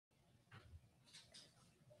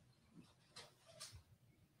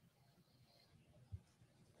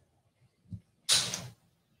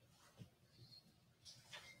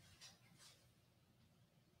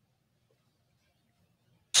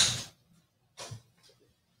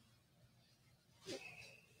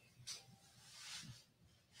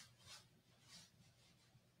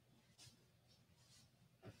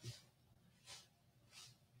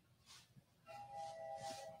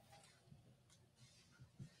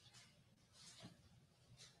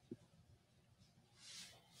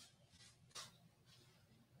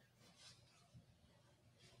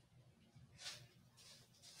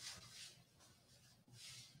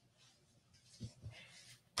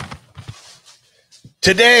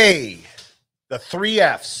Today, the 3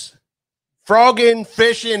 F's, frogging,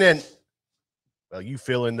 fishing, and, well, you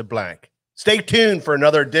fill in the blank. Stay tuned for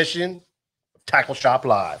another edition of Tackle Shop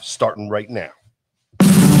Live, starting right now.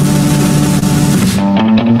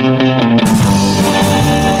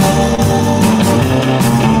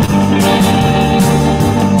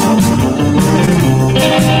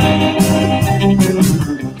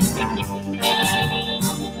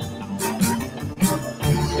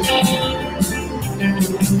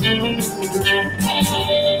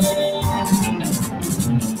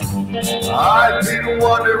 I've been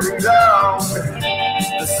wandering down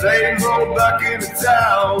the same road back into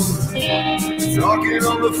town, talking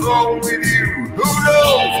on the phone with you. Who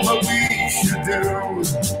knows what we should do?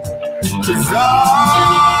 'Cause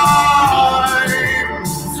I'm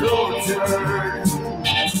tortured.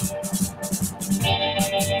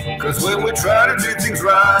 'Cause when we try to do things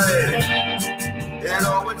right, it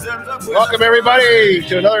always ends up with Welcome, everybody,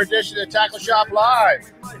 to another edition of Tackle Shop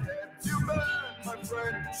Live.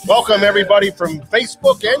 Welcome, everybody, from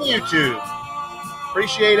Facebook and YouTube.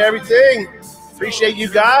 Appreciate everything. Appreciate you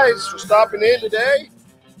guys for stopping in today.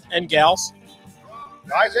 And gals.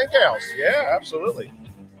 Guys and gals. Yeah, absolutely.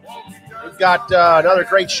 We've got another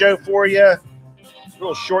great show for you. A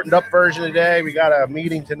little shortened up version today. We got a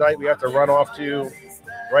meeting tonight we have to run off to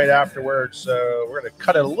right afterwards. So we're going to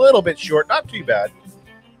cut it a little bit short. Not too bad.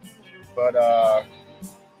 But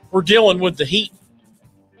we're dealing with the heat.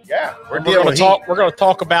 Yeah, we're going to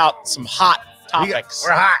talk about some hot topics.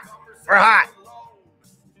 We're hot. We're hot.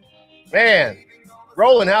 Man,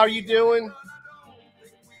 Roland, how are you doing?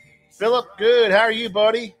 Philip, good. How are you,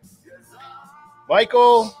 buddy?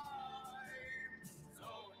 Michael?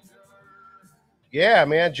 Yeah,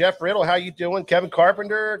 man. Jeff Riddle, how you doing? Kevin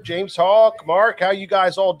Carpenter, James Hawk, Mark, how you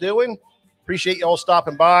guys all doing? Appreciate you all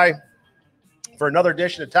stopping by for another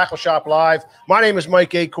edition of Tackle Shop Live. My name is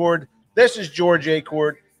Mike Acord. This is George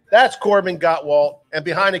Acord. That's Corbin Gottwalt. And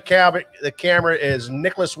behind the camera is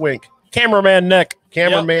Nicholas Wink. Cameraman Nick.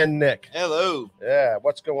 Nick. Hello. Yeah,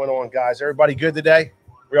 what's going on, guys? Everybody good today?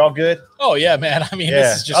 We all good? Oh, yeah, man. I mean,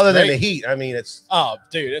 this is just other great. than the heat. I mean, it's... Oh,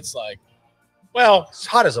 dude, it's like... Well... It's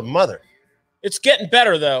hot as a mother. It's getting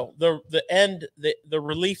better, though. The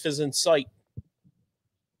relief is in sight.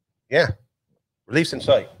 Yeah. Relief's in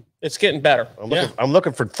sight. It's getting better. I'm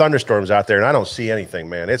looking for thunderstorms out there, and I don't see anything,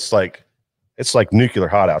 man. It's like nuclear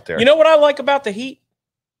hot out there. You know what I like about the heat?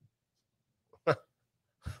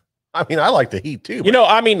 I mean, I like the heat too. You know,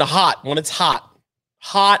 I mean the hot. When it's hot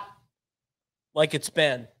like it's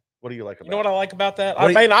been. What do you like about? You know what I like about that?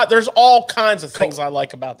 There's all kinds of things I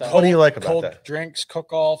like about that. What do you like about cold that? Drinks,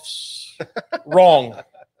 cook-offs. Wrong.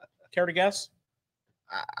 Care to guess?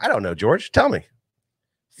 I don't know, George. Tell me.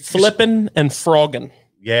 Flipping and frogging.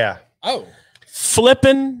 Yeah. Oh.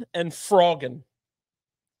 Flipping and frogging.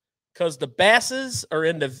 Because the basses are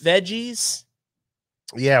into veggies.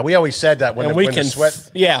 Yeah, we always said that when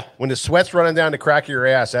the sweat's running down the crack of your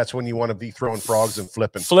ass, that's when you want to be throwing frogs and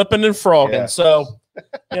flipping. Flipping and frogging. Yeah. So,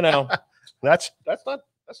 you know. that's not why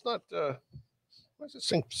does this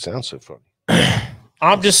thing sound so funny?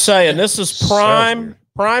 I'm just saying, this is prime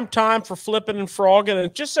time for flipping and frogging. And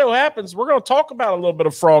it just so happens we're going to talk about a little bit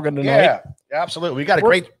of frogging tonight. Yeah, absolutely. We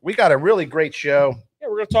got a really great show. Yeah,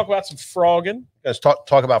 we're going to talk about some frogging. Let's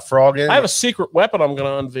talk about frogging. I have a secret weapon I'm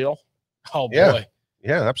going to unveil. Oh boy.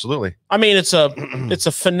 Yeah, absolutely. I mean, it's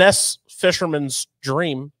a finesse fisherman's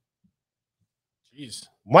dream. Jeez.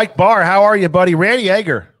 Mike Barr, how are you, buddy? Randy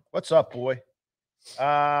Yeager, what's up, boy?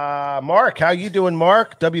 Mark, how you doing,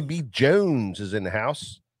 Mark? WB Jones is in the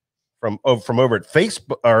house from over at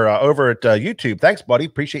Facebook or over at YouTube. Thanks, buddy.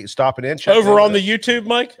 Appreciate you stopping in. Over on the YouTube,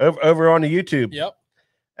 Mike? Over on the YouTube. Yep.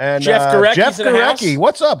 And Jeff Gorecki,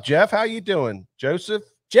 what's up, Jeff? How you doing? Joseph?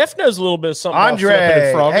 Jeff knows a little bit of something Andre. about flipping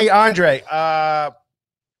and frogging. Hey, Andre.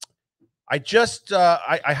 I just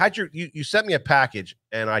I had you sent me a package,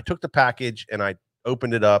 and I took the package and I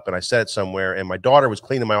opened it up and I set it somewhere, and my daughter was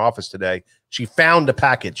cleaning my office today. She found the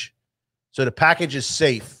package. So the package is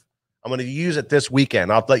safe. I'm going to use it this weekend.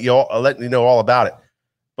 I'll let you know all about it.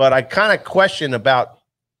 But I kind of question about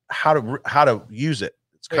how to use it.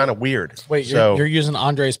 It's kind of weird. Wait, you're using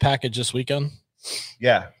Andre's package this weekend?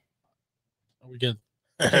 Yeah. We get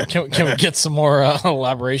can we get some more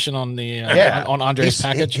elaboration on the on Andre's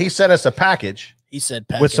package? He sent us a package. He said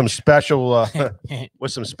package. With some special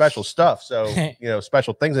stuff. So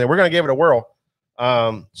special things in it. We're gonna give it a whirl.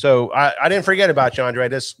 So I didn't forget about you, Andre. I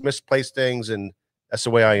just misplaced things, and that's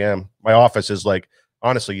the way I am. My office is like,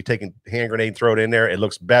 honestly, you take a hand grenade and throw it in there, it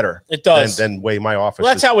looks better. It does than way my office.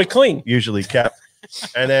 Well, that's how we clean. Usually kept.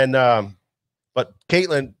 And then but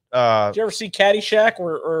Caitlin, did you ever see Caddyshack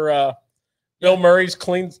or Bill Murray's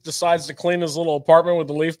decides to clean his little apartment with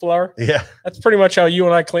the leaf blower. Yeah. That's pretty much how you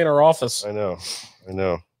and I clean our office. I know.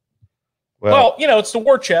 Well, it's the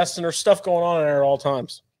war chest, and there's stuff going on in there at all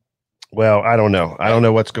times. Well, I don't know. I don't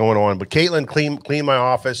know what's going on, but Caitlin cleaned my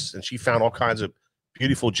office, and she found all kinds of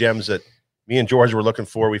beautiful gems that me and George were looking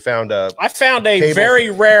for. I found a very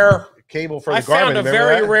rare cable for the Garmin. I found a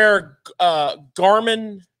very rare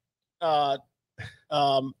Garmin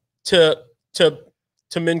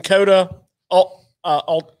to Minn Kota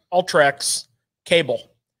Ultrex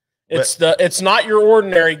cable. It's not your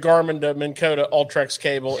ordinary Garmin to Minn Kota Ultrex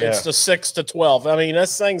cable. Yeah. It's the 6 to 12. I mean,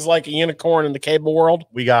 this thing's like a unicorn in the cable world.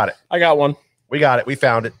 We got it. I got one. We got it. We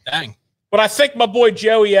found it. Dang. But I think my boy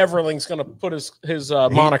Joey Everling's going to put his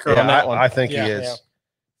moniker on that one. I think he is. Yeah.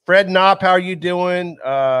 Fred Knopp, how are you doing?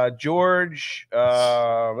 George,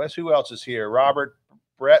 let's who else is here? Robert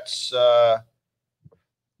Brett's.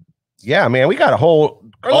 Yeah, man, we got a whole.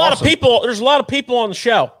 There's a lot of people. There's a lot of people on the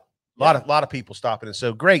show. A lot of people stopping it.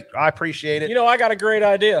 So great. I appreciate it. I got a great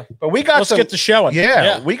idea. But we got Let's get the show.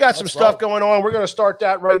 Yeah, we got some stuff going on. We're going to start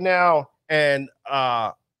that right now. And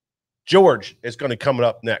George is going to come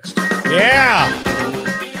up next. Yeah.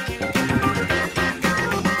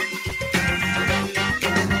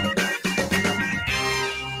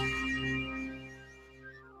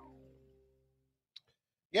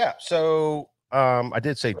 Yeah. So I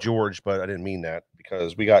did say George, but I didn't mean that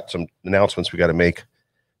because we got some announcements we got to make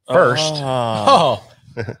first.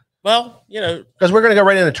 Well, because we're going to go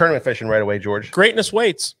right into tournament fishing right away, George. Greatness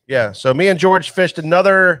waits. Yeah. So me and George fished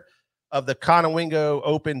another of the Conowingo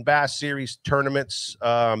Open Bass Series tournaments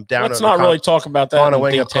down. Let's not really talk about that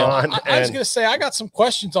in detail. I was going to say I got some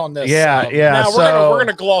questions on this. Yeah. Now we're going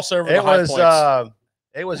to gloss over the high points.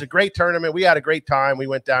 It was a great tournament. We had a great time. We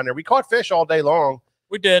went down there. We caught fish all day long.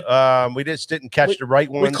 We did. We just didn't catch the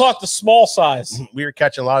right ones. We caught the small size. We were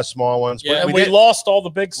catching a lot of small ones. Yeah, and we lost all the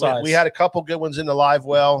big size. We had a couple good ones in the live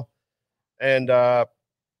well. And right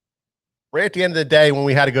at the end of the day, when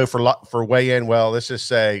we had to go for weigh-in, well, let's just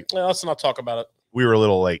say. Let's not talk about it. We were a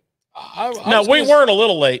little late. We weren't a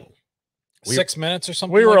little late. 6 minutes or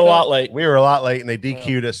something. We were a lot late. We were a lot late, and they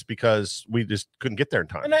DQ'd us because we just couldn't get there in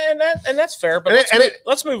time. And that's fair. But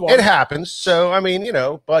let's move on. It happens. So I mean,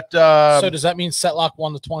 but so does that mean Setlock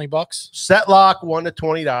won the $20? Setlock won the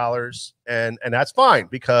 $20, and that's fine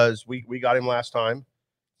because we got him last time.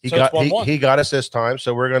 He got us this time,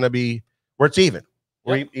 so we're gonna be it's even.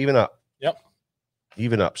 We're even up. Yep,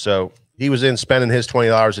 even up. So he was in spending his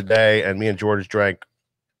 $20 a day, and me and George drank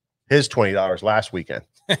his $20 last weekend.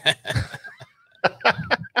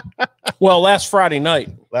 Well, last Friday night.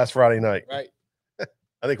 Right.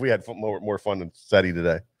 I think we had more fun than Seti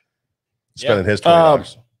today. Spending his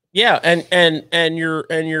 $20. Yeah, and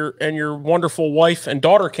your wonderful wife and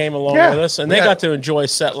daughter came along with us, and they got to enjoy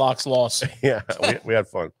Setlock's loss. Yeah, we had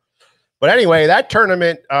fun. But anyway, that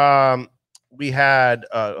tournament, we had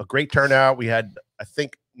a great turnout. We had, I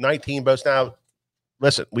think, 19 boats. Now,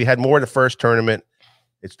 listen, we had more in the first tournament.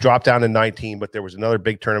 It's dropped down to 19, but there was another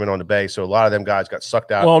big tournament on the bay, so a lot of them guys got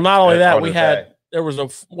sucked out. Well, not only that, there was a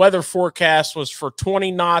weather forecast was for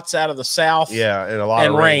 20 knots out of the south. Yeah, and a lot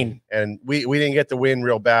of rain. And we didn't get the wind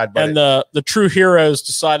real bad. But the true heroes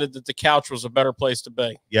decided that the couch was a better place to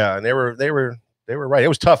be. Yeah, and they were right. It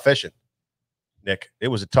was tough fishing, Nick. It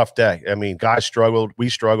was a tough day. I mean, guys struggled. We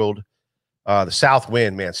struggled. The south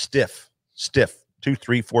wind, man, stiff. 2,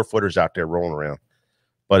 3, 4 footers out there rolling around.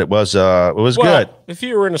 But it was good. If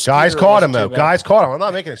you were in a guys caught him though. Guys caught him. I'm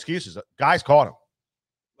not making excuses. Guys caught him.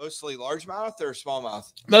 Mostly largemouth or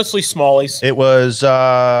smallmouth? Mostly smallies. It was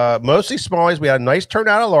mostly smallies. We had a nice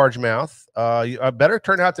turnout of largemouth. A better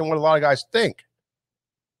turnout than what a lot of guys think.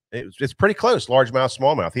 It's pretty close. Largemouth,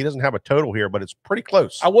 smallmouth. He doesn't have a total here, but it's pretty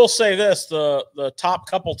close. I will say this: the top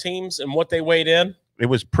couple teams and what they weighed in. It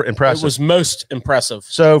was impressive. It was most impressive.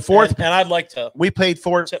 So fourth, and I'd like to. We played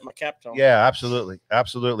fourth. Tip my cap to them. Yeah,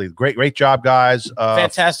 absolutely. Great job, guys.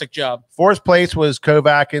 Fantastic job. Fourth place was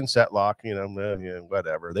Kovac and Setlock.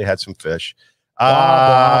 Whatever. They had some fish.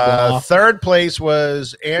 Blah, blah. Third place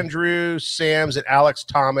was Andrew Sams and Alex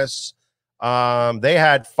Thomas. They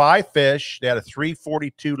had 5 fish. They had a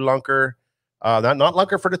 342 lunker. Not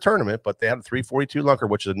lunker for the tournament, but they had a 342 lunker,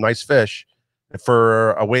 which is a nice fish.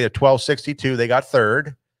 For a weight of 1262, they got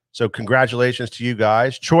third. So congratulations to you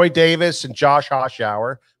guys. Troy Davis and Josh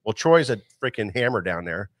Hoshauer. Well, Troy's a freaking hammer down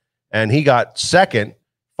there. And he got second.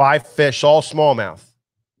 5 fish, all smallmouth.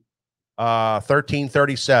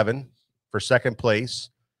 1337 for second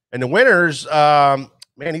place. And the winners, man,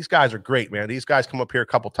 these guys are great, man. These guys come up here a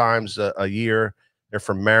couple times a year. They're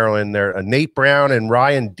from Maryland. They're Nate Brown and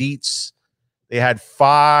Ryan Dietz. They had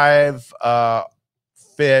 5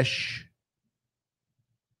 fish.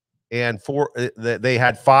 and they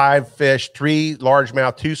had 5 fish, 3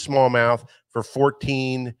 largemouth, 2 smallmouth for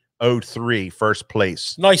 1403 first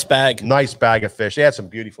place. Nice bag. Nice bag of fish. They had some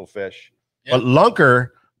beautiful fish. Yep.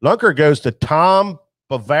 But Lunker goes to Tom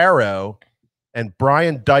Bavaro and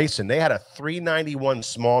Brian Dyson. They had a 391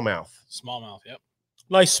 smallmouth. Smallmouth, yep.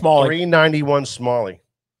 Nice smallie. 391 smallie.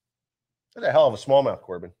 That's a hell of a smallmouth,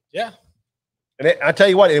 Corbin. Yeah. And I tell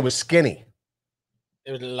you what, it was skinny.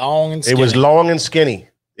 It was long and skinny. It was long and skinny.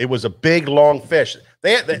 It was a big, long fish.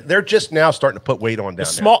 They're just now starting to put weight on down there.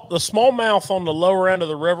 The smallmouth on the lower end of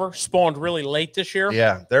the river spawned really late this year.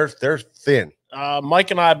 Yeah, they're thin.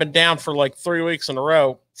 Mike and I have been down for like 3 weeks in a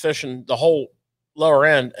row fishing the whole lower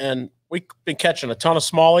end, and we've been catching a ton of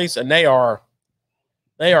smallies, and they are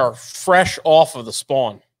fresh off of the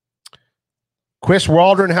spawn. Chris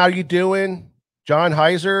Waldron, how you doing? John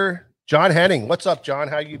Heiser, John Henning, what's up, John?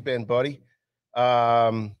 How you been, buddy?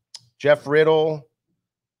 Jeff Riddle,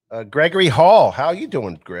 Gregory Hall, how you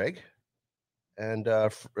doing, Greg? And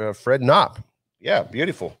Fred Knopp. Yeah,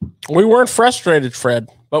 beautiful. We weren't frustrated, Fred,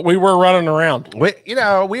 but we were running around. We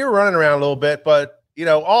were running around a little bit, but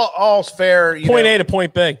all's fair. Point A to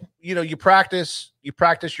point B. You practice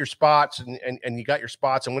your spots and you got your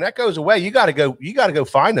spots. And when that goes away, you got to go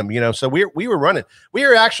find them, So we were running. We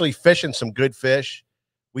were actually fishing some good fish.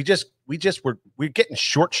 We were getting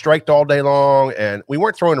short striked all day long, and we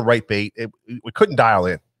weren't throwing the right bait. We couldn't dial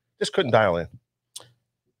in. Just couldn't dial in.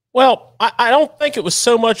 Well, I don't think it was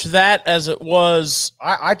so much that as it was.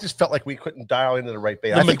 I just felt like we couldn't dial into the right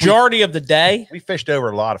bait. The majority of the day, we fished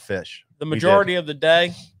over a lot of fish. The majority of the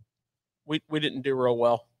day, we didn't do real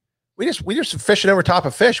well. We just fishing over top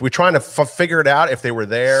of fish. We're trying to figure it out if they were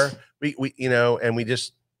there. And we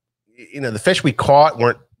just, the fish we caught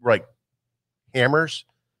weren't like hammers.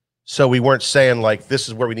 So we weren't saying like, this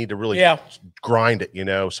is where we need to really grind it,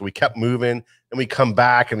 So we kept moving, and we come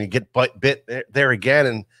back and we get bit there again.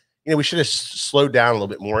 And, we should have slowed down a little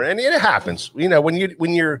bit more. And it happens, when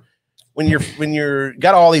you're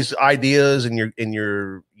got all these ideas and you're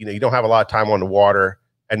you don't have a lot of time on the water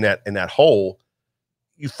and that hole,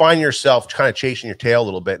 you find yourself kind of chasing your tail a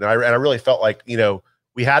little bit. And I really felt like,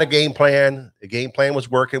 we had a game plan. The game plan was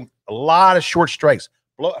working. A lot of short strikes.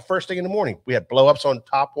 First thing in the morning, we had blow ups on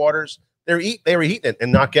top waters. They were eating it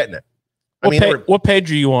and not getting it. What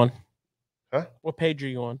page are you on? Huh? What page are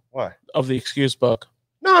you on? Why? Of the excuse book?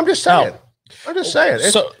 No, I'm just saying. I'm just saying.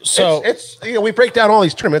 It's we break down all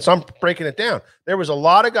these tournaments. I'm breaking it down. There was a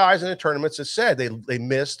lot of guys in the tournaments that said they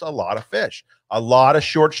missed a lot of fish, a lot of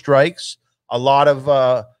short strikes, a lot of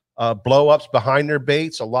blow ups behind their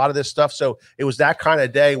baits, a lot of this stuff. So it was that kind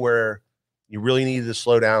of day where you really needed to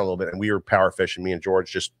slow down a little bit, and we were power fishing. Me and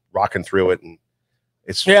George just rocking through it, and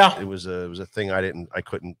it was a thing I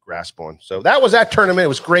couldn't grasp on. So that was that tournament. It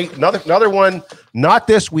was great. Another one, not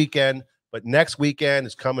this weekend, but next weekend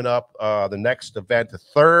is coming up. The next event, the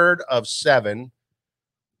 3rd of 7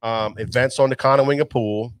 events on the Conowinga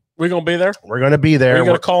Pool. We're gonna be there. We're gonna be there. Are you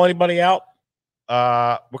gonna call anybody out?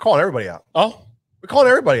 We're calling everybody out. Oh, we're calling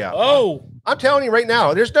everybody out. Oh, I'm telling you right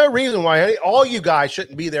now, there's no reason why all you guys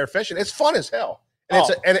shouldn't be there fishing. It's fun as hell.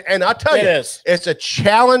 And I'll tell you, it's a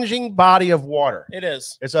challenging body of water. It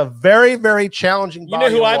is. It's a very, very challenging body of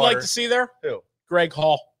water. You know who I'd like to see there? Who? Greg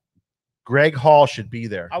Hall. Greg Hall should be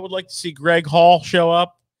there. I would like to see Greg Hall show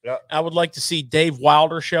up. Yeah. I would like to see Dave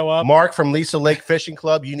Wilder show up. Mark from Lisa Lake Fishing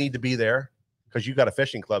Club, you need to be there because you got a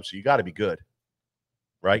fishing club, so you got to be good.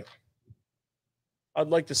 Right? I'd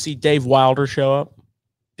like to see Dave Wilder show up.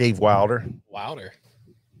 Dave Wilder.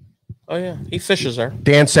 Oh, yeah. He fishes there.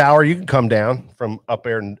 Dan Sauer, you can come down from up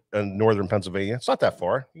there in northern Pennsylvania. It's not that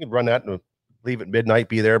far. You can run that and leave at midnight,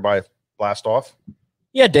 be there by blast off.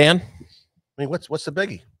 Yeah, Dan. I mean, what's the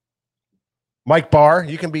biggie? Mike Barr,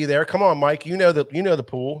 you can be there. Come on, Mike. You know the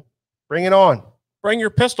pool. Bring it on. Bring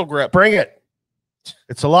your pistol grip. Bring it.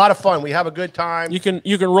 It's a lot of fun. We have a good time. You can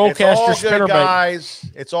roll cast your spinner guys.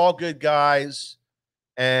 It's all good guys.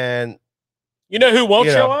 And you know who won't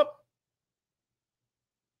show up?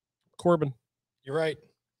 Corbin. You're right.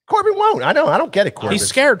 Corbin won't. I know. I don't get it, Corbin. He's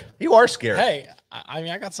scared. You are scared. Hey, I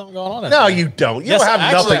mean, I got something going on. No, you don't. You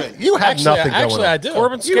have nothing. You have nothing going on. Actually, I do.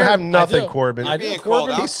 Corbin's scared. You have nothing, Corbin. I do.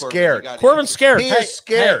 Corbin, he's scared. Corbin's scared. He is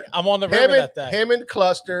scared. Hey, I'm on the river that day. Him and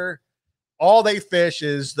Cluster, all they fish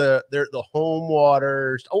is the home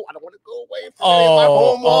waters. Oh, I don't want to go away from my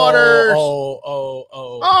home waters.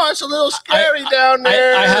 Oh, it's a little scary down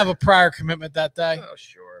there. I have a prior commitment that day. Oh,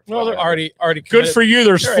 sure. Well, they're already good for you.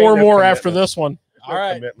 There's 4 more after this one. All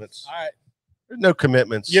right. Commitments. All right. There's no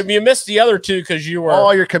commitments. You missed the other two because you were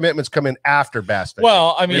all your commitments come in after bass fishing.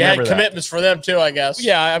 Well, I mean, you had Remember that. commitments for them too, I guess.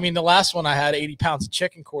 yeah, I mean, the last one I had 80 pounds of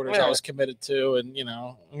chicken quarters Yeah. I was committed to, and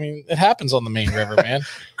I mean, it happens on the main river, man.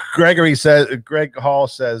 Greg Hall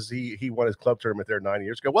says he won his club tournament there 9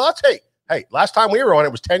 years ago. Well, I'll tell you, hey, last time we were on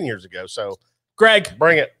it was 10 years ago. So Greg,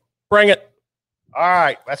 bring it. bring it. All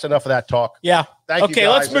right, that's enough of that talk. Yeah. Thank you. Okay,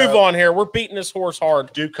 let's guys. move on here. We're beating this horse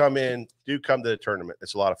hard. Do come to the tournament.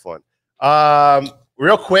 It's a lot of fun.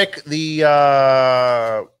 Real quick, the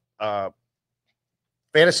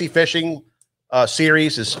fantasy fishing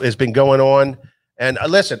series has been going on. And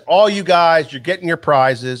listen, all you guys, you're getting your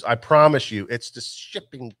prizes. I promise you, it's the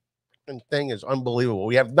shipping thing is unbelievable.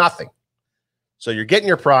 We have nothing. So you're getting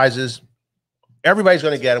your prizes. Everybody's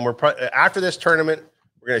going to get them. After this tournament,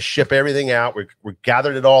 we're going to ship everything out. We're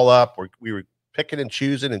gathered it all up. We were picking and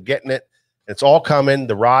choosing and getting it. It's all coming.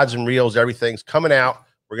 The rods and reels, everything's coming out.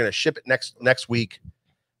 We're going to ship it next week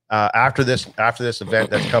after this event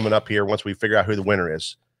that's coming up here once we figure out who the winner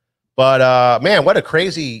is. But man, what a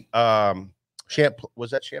crazy was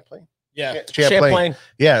that Champlain? Yeah, Champlain.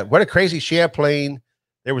 Yeah, what a crazy Champlain.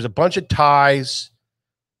 There was a bunch of ties.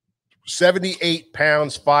 78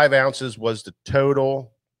 pounds, 5 ounces was the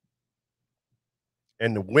total.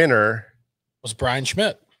 And the winner was Brian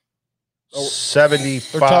Schmidt.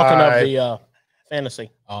 75. We're talking of the fantasy.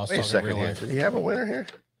 Oh, Wait a second here. Did he have a winner here?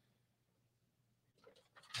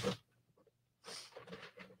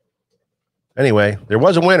 Anyway, there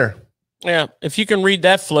was a winner. Yeah, if you can read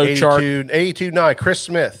that flow chart. 82.9. Chris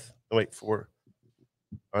Smith. Oh, wait, 4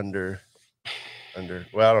 under.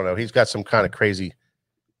 Well, I don't know. He's got some kind of crazy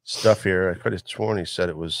stuff here. I could have sworn he said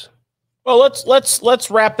it was. Well,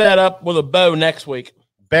 let's wrap that up with a bow next week.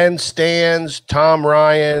 Ben Stans, Tom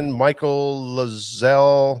Ryan, Michael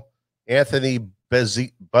Lazelle, Anthony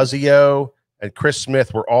Buzzio, and Chris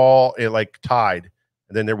Smith were all tied.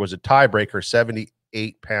 And then there was a tiebreaker,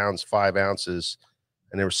 78 pounds, 5 ounces.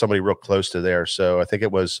 And there was somebody real close to there. So I think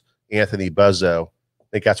it was Anthony Buzzo. I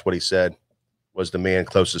think that's what he said was the man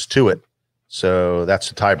closest to it. So that's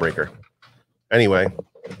the tiebreaker. Anyway.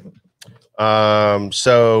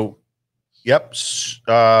 So yep.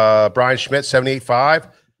 Brian Schmidt,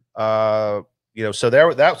 78.5. So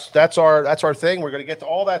that's our thing. We're going to get to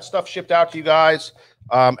all that stuff shipped out to you guys.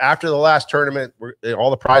 After the last tournament,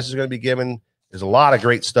 all the prizes are going to be given. There's a lot of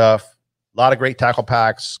great stuff, a lot of great tackle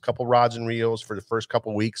packs, a couple rods and reels for the first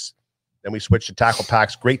couple weeks. Then we switch to tackle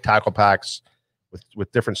packs, great tackle packs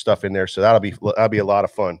with different stuff in there. So that'll be a lot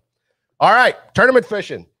of fun. All right, tournament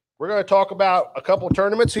fishing. We're going to talk about a couple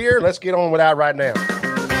tournaments here. Let's get on with that right now.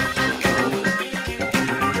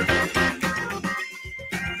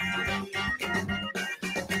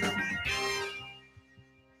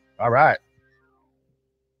 All right.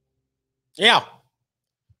 Yeah.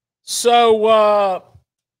 So What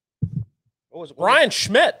was it? Brian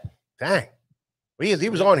Schmidt, Dang. He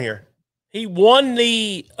was on here. he won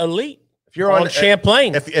the elite If you're on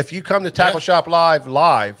Champlain. if you come to Tackle Shop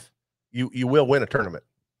live, you will win a tournament.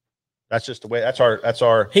 That's just the way. That's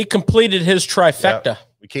our. He completed his trifecta. Yeah.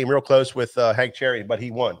 We came real close with Hank Cherry, but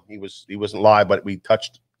he won. He wasn't live, but we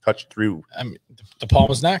touched through. I mean, the Palm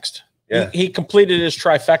was next. Yeah, He completed his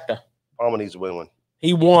trifecta. Palma needs to win one.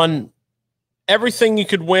 He won everything you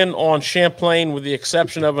could win on Champlain with the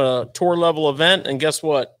exception of a tour level event. And guess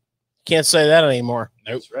what? Can't say that anymore.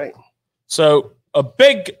 Nope. That's right. So a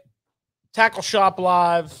big Tackle Shop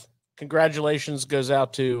Live congratulations goes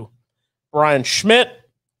out to Brian Schmidt,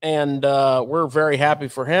 and we're very happy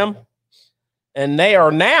for him. And they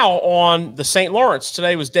are now on the St. Lawrence.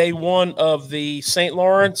 Today was day one of the St.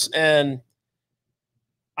 Lawrence, and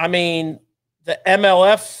I mean, the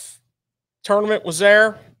MLF tournament was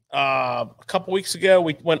there a couple weeks ago.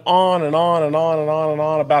 We went on and on and on and on and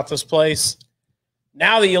on about this place.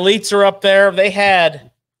 Now the elites are up there. They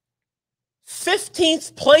had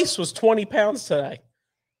 15th place was 20 pounds today.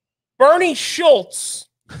 Bernie Schultz,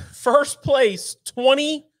 first place,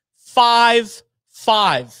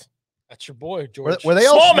 25.5. That's your boy, George. Were they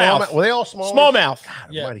all Smallmouth. small? Were they all small? Smallmouth. God,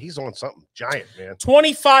 Yeah. man, he's on something giant, man.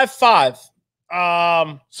 25.5.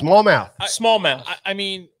 Smallmouth. Smallmouth. I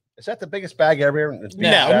mean, Is that the biggest bag ever?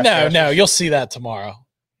 no. You'll see that tomorrow.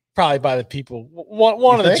 Probably by the people.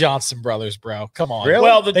 One of the think? Johnson brothers, bro. Come on. Really?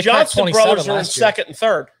 Well, the They cracked Johnson 27 brothers are in last year. second and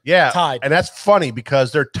third. Yeah, Tied. and that's funny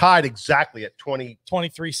because they're tied exactly at 23-7.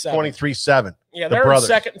 23-7. Yeah, The they're brothers. in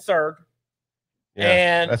second and third. Yeah,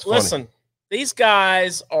 and that's funny. listen, these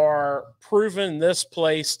guys are proving this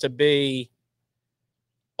place to be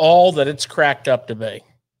all that it's cracked up to be.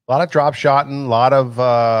 A lot of drop shotting, a lot of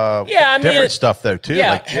Yeah, I mean, different stuff though too.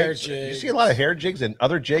 yeah, like hair jigs. You jigs. see a lot of hair jigs and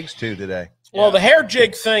other jigs too today. Well, the hair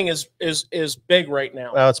jig thing is big right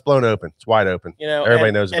now. Well, it's blown open. It's wide open. You know,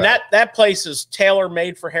 everybody knows about it. And that place is tailor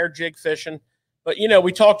made for hair jig fishing. But you know,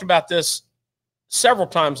 we talked about this several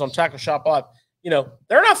times on Tackle Shop Live. You know,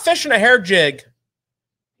 they're not fishing a hair jig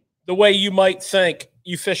the way you might think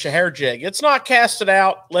you fish a hair jig. It's not cast it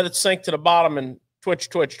out, let it sink to the bottom, and twitch,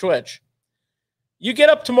 twitch, twitch. You get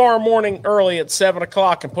up tomorrow morning early at 7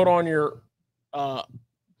 o'clock and put on your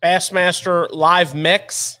Bassmaster Live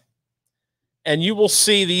Mix, and you will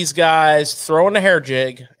see these guys throwing the hair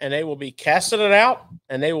jig, and they will be casting it out,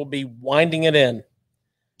 and they will be winding it in.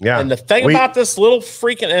 Yeah. And the thing about this little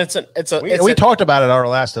freaking, and we talked about it our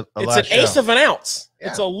last. It's an eighth of an ounce. Yeah.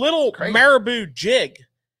 It's a little marabou jig.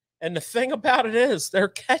 And the thing about it is they're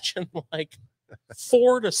catching like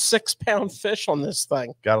 4 to 6 pound fish on this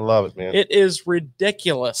thing. Gotta love it, man. It is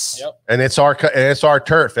ridiculous. Yep. And it's our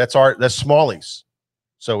turf. That's Smallies.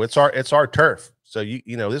 So it's our turf. So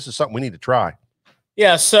you know, this is something we need to try.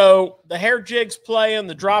 Yeah, so the hair jig's playing,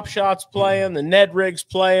 the drop shot's playing, the Ned rig's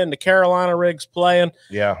playing, the Carolina rig's playing.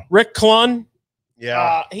 Yeah. Rick Clunn,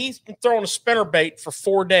 he's been throwing a spinner bait for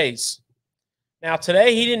 4 days. Now,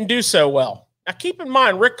 today he didn't do so well. Now, keep in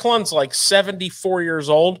mind, Rick Clunn's like 74 years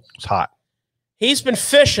old. It's hot. He's been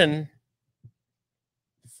fishing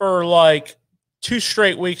for like 2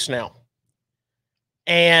 straight weeks now.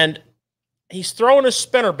 And he's throwing his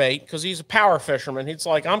spinner bait because he's a power fisherman. He's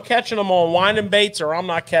like, I'm catching them on winding baits or I'm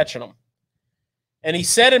not catching them. And he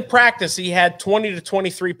said in practice he had 20 to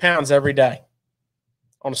 23 pounds every day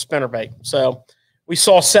on a spinner bait. So we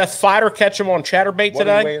saw Seth Fighter catch him on chatterbait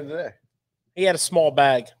today. He had a small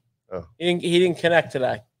bag. Oh. He didn't connect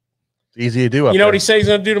today. It's easy to do. You know what he says he's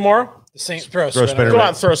going to do tomorrow? The same throw spinner Go out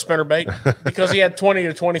and throw a spinner bait because he had 20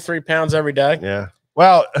 to 23 pounds every day. Yeah.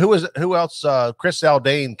 Well, who else? Chris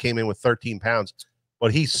Aldane came in with 13 pounds,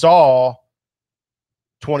 but he saw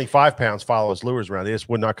 25 pounds follow his lures around. They just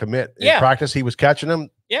would not commit. In practice, he was catching them.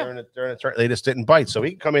 Yeah. During the turn, they just didn't bite. So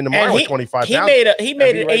he can come in tomorrow with 25 pounds. He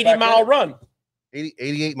made an 80-mile run.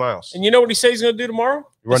 88 miles. And you know what he says he's going to do tomorrow?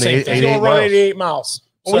 He's going to run 88 miles.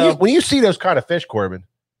 So, when you see those kind of fish, Corbin,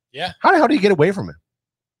 how the hell do you get away from it?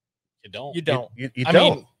 You don't. You don't. You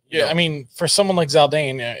don't. I mean, for someone like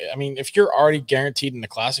Zaldane, I mean, if you're already guaranteed in the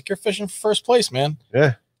Classic, you're fishing for first place, man.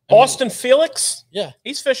 Yeah. Austin Felix,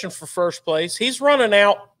 he's fishing for first place. He's running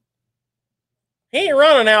out. He ain't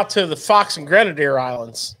running out to the Fox and Grenadier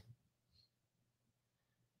Islands.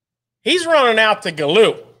 He's running out to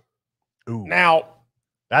Galoo. Ooh. Now,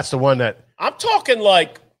 that's the one that I'm talking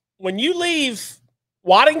like when you leave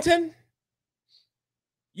Waddington,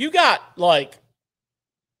 you got like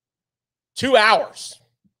 2 hours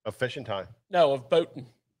of fishing time. No, of boating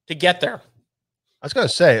to get there. I was going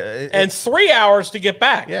to say. And 3 hours to get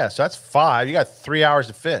back. Yeah, so that's 5. You got 3 hours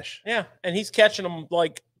to fish. Yeah, and he's catching them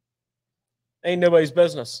like ain't nobody's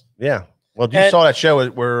business. Yeah. Well, you saw that show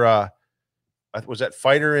where was that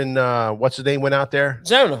Fighter and what's his name went out there?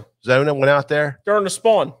 Zona went out there during the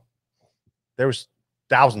spawn. There was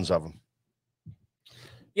thousands of them.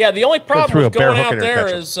 Yeah, the only problem with going out there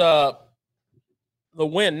is the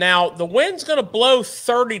wind. Now, the wind's going to blow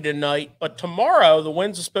 30 tonight, but tomorrow the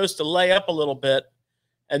winds are supposed to lay up a little bit.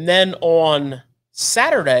 And then on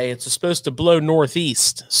Saturday, it's supposed to blow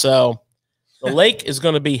northeast. So the lake is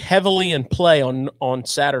going to be heavily in play on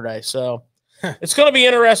Saturday. So it's going to be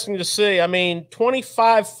interesting to see. I mean,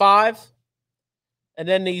 25-5. And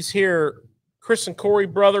then these here Chris and Corey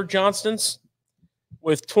brother Johnstons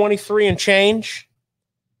with 23 and change.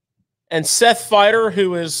 And Seth Fighter,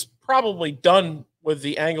 who is probably done with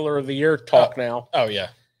the Angler of the Year talk now. Oh, yeah.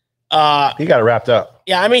 He got it wrapped up.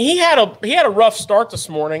 Yeah, I mean, he had a rough start this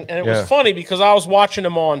morning, and it was funny because I was watching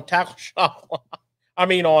him on Tackle Shop. I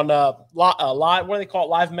mean, on live. What do they call it?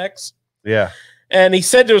 Live Mix. Yeah. And he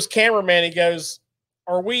said to his cameraman, he goes,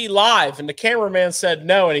 "Are we live?" And the cameraman said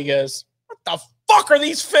no, and he goes, "What the fuck are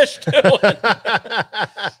these fish doing?"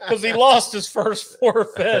 Because he lost his first 4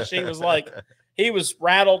 fish. He was like, he was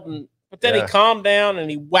rattled, but then he calmed down and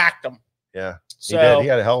he whacked them. Yeah. So he did. He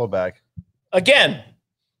had a hell of a bag. Again,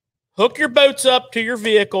 hook your boats up to your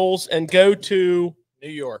vehicles and go to New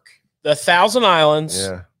York, the Thousand Islands,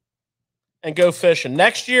 and go fishing.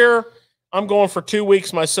 Next year, I'm going for 2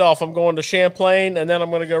 weeks myself. I'm going to Champlain, and then I'm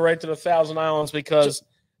going to go right to the Thousand Islands because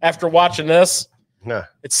after watching this,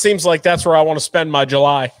 it seems like that's where I want to spend my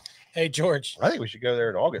July. Hey, George. I think we should go there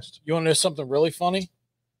in August. You want to know something really funny?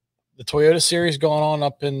 The Toyota Series going on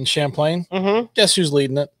up in Champlain. Mm-hmm. Guess who's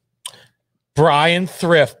leading it? Brian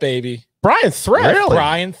Thrift, baby. Brian Thrift? Really?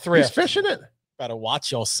 Brian Thrift. He's fishing it? Better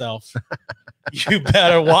watch yourself. You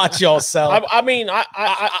better watch yourself. I mean,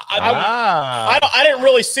 I didn't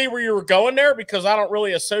really see where you were going there because I don't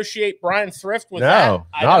really associate Brian Thrift with that. No,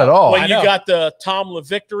 not at all. When you got the Tom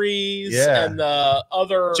LeVictories and the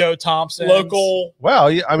other Joe Thompson local. Well,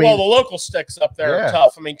 I mean, the local sticks up there are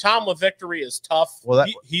tough. I mean, Tom LeVictory is tough. Well,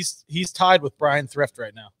 he's tied with Brian Thrift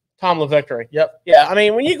right now. Tom LeVictory. Yep. Yeah. I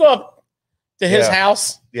mean, when you go up to his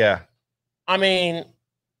house, I mean,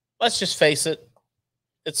 let's just face it,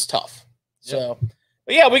 it's tough. So,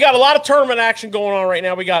 but yeah, we got a lot of tournament action going on right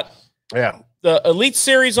now. We got the Elite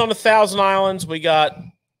Series on the Thousand Islands. We got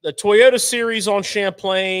the Toyota Series on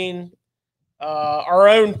Champlain. Our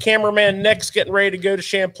own cameraman Nick's getting ready to go to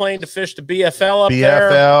Champlain to fish the BFL up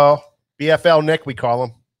there. BFL Nick, we call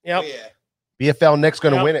him. Yep. Oh, yeah. BFL Nick's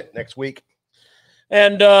going to win it next week.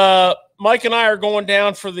 And Mike and I are going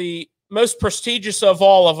down for the most prestigious of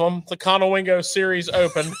all of them, the Conowingo Series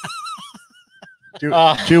Open.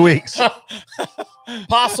 2 weeks.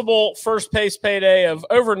 Possible first place payday of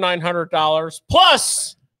over $900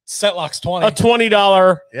 plus Setlock's 20. a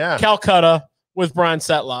 $20 Yeah. Calcutta with Brian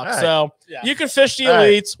Setlock. Hey. So you can fish the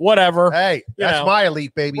elites, whatever. Hey, that's my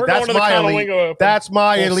elite, baby. We're That's going to my the elite. Conowingo Open. That's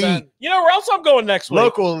my elite. You know where else I'm going next week?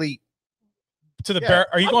 Local elite. To the Bear.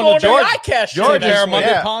 Are you I'm going to the George? ICAST George show is- next week.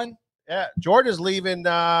 Barramundi Pine? Yeah. George is leaving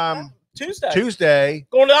Tuesday.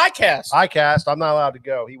 Going to ICAST. ICAST. I'm not allowed to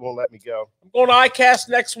go. He won't let me go. I'm going to ICAST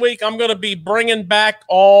next week. I'm going to be bringing back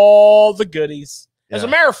all the goodies. As a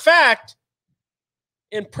matter of fact,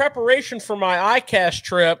 in preparation for my ICAST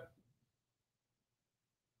trip,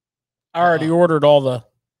 I already ordered all the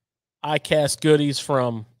ICAST goodies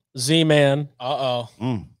from Z-Man,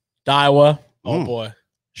 Daiwa, Oh, boy.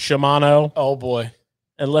 Shimano, Oh, boy.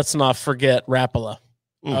 and let's not forget Rapala.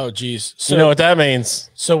 Oh, geez. So you know what that means?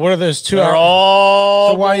 So what are those 2 They're hours?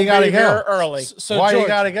 all So why you gonna gotta be go? here early. So Why George, you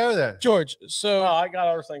got to go then? George, so I got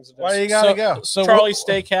other things to do. Why you got to go? So Charlie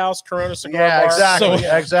Steakhouse, Corona Cigar Yeah, Bar. exactly.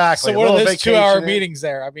 So- exactly. So A what are little those 2 hour vacation in. meetings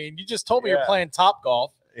there? I mean, you just told me you're Yeah. playing Top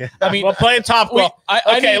Golf. Yeah. I mean, Well, playing Top Golf.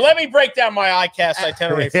 Okay, need- let me break down my ICAST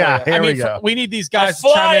itinerary for Yeah, you. here I we mean, go. we need these I guys to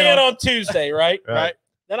fly chime in on. on Tuesday, right? Right.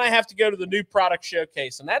 Then I have to go to the new product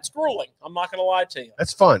showcase, and that's grueling. I'm not going to lie to you.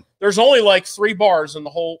 That's fun. There's only like 3 bars in the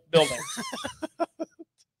whole building.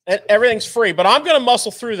 And everything's free, but I'm going to muscle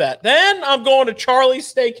through that. Then I'm going to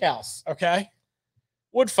Charlie's Steakhouse. Okay.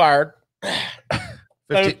 Wood fired.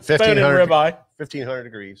 1500 ribeye. 1500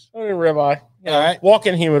 degrees. Bone in ribeye. All right.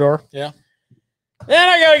 Walk-in humidor. Yeah. Then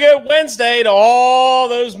I got to go Wednesday to all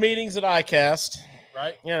those meetings at ICAST.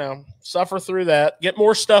 Right. You know, suffer through that. Get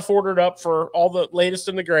more stuff ordered up for all the latest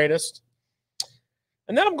and the greatest.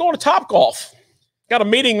 And then I'm going to Top Golf. Got a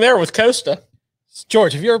meeting there with Costa.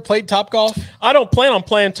 George, have you ever played Top Golf? I don't plan on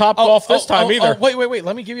playing Top Golf this time either. Wait.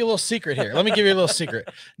 Let me give you a little secret here. Let me give you a little secret.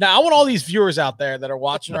 Now, I want all these viewers out there that are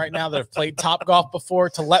watching right now that have played Top Golf before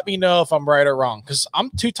to let me know if I'm right or wrong, because I'm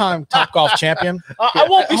 2-time Top Golf champion. I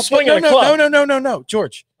won't be swinging a club. No,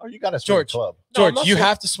 George. Oh, you got to George. club. No, I'm George, not you swinging-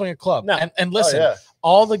 have to swing a club. No. And listen,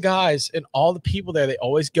 all the guys and all the people there, they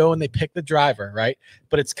always go and they pick the driver, right?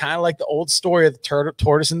 But it's kind of like the old story of the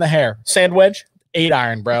tortoise and the hare. Sand wedge?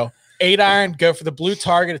 8-iron, bro. 8-iron, go for the blue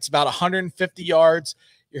target. It's about 150 yards.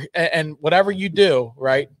 And whatever you do,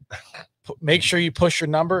 right, make sure you push your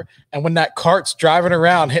number. And when that cart's driving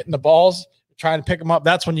around, hitting the balls, trying to pick them up,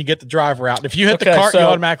 that's when you get the driver out. If you hit the Okay, cart, so- you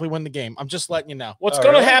automatically win the game. I'm just letting you know. What's Oh,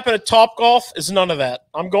 going to really? happen at Top Golf is none of that.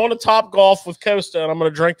 I'm going to Top Golf with Costa, and I'm going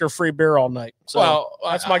to drink their free beer all night. So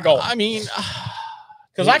that's my goal. I mean,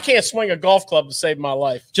 Because I can't swing a golf club to save my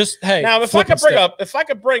life. just, hey. Now, if I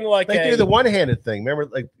could bring like They do the one-handed thing. Remember,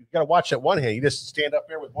 like you got to watch that one hand. You just stand up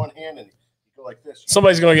there with one hand and you go like this.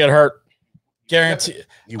 somebody's going to get hurt. guarantee.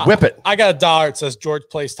 You whip it. I got $1 that says George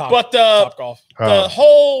plays Top But Golf. the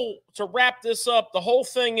whole, to wrap this up, the whole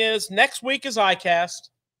thing is next week is ICAST,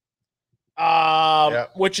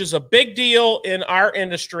 which is a big deal in our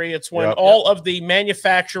industry. It's when all of the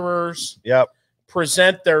manufacturers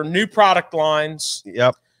present their new product lines.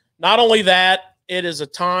 Yep. Not only that, it is a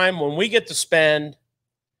time when we get to spend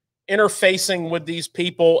interfacing with these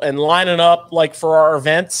people and lining up like for our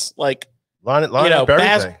events. Like, Line up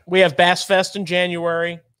everything. we have Bass Fest in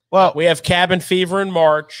January. Well, We have Cabin Fever in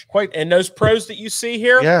March. And those pros that you see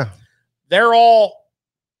here, yeah. they're all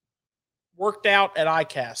worked out at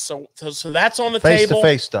ICAST. So that's on the table.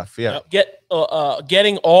 Face-to-face stuff. Yeah.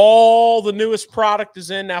 Getting all the newest product is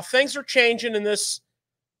in. Now things are changing in this,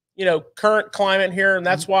 current climate here, and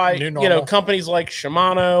that's why companies like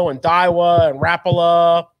Shimano and Daiwa and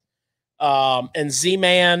Rapala and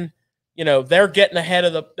Z-Man, they're getting ahead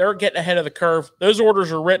of the curve. Those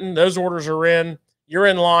orders are written. Those orders are in. You're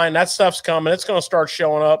in line. That stuff's coming. It's going to start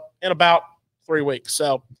showing up in about 3 weeks.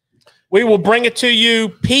 So we will bring it to you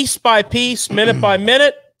piece by piece, minute by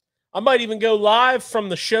minute. I might even go live from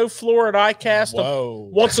the show floor at iCast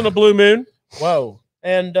once in a blue moon. Whoa.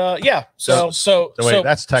 And yeah, So wait,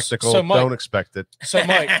 that's technical. so Mike- Don't expect it. So,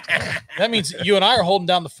 Mike, that means you and I are holding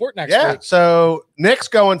down the fort next Yeah. week. So Nick's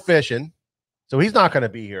going fishing, so he's not going to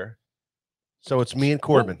be here. So it's me and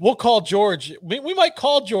Corbin. We'll call George. We might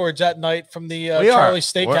call George that night from the We are. Charlie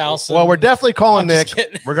Steakhouse. Well, we're definitely calling I'm Nick. just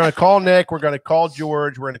kidding. We're going to call Nick. We're going to call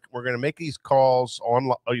George. We're going to make these calls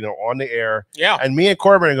on on the air, yeah. and me and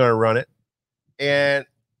Corbin are going to run it, and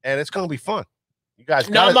it's going to be fun. You guys,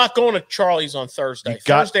 No, I'm not going to Charlie's on Thursday. You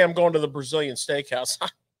got- Thursday, I'm going to the Brazilian Steakhouse.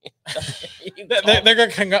 They're going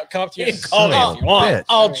to come up to you. You can call me if you want.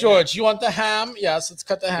 Oh, George, you want the ham? Yes, let's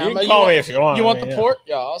cut the ham. You can call me if you want. You want the Yeah. pork?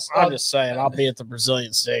 Yes. I'm just saying, I'll be at the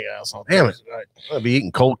Brazilian Steakhouse on Damn it. Thursday night. I'm going to be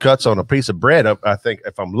eating cold cuts on a piece of bread. I think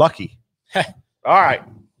if I'm lucky. All right,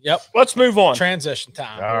 Yep. let's move on. Transition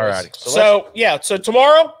time. All boys. righty. So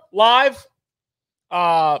tomorrow live,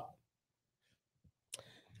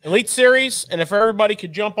 Elite Series, and if everybody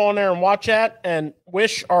could jump on there and watch that, and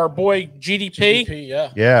wish our boy GDP, GDP, yeah.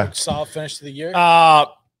 Yeah, Solid finish to the year.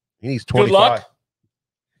 he needs good 25. luck,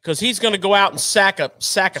 because he's going to go out and sack a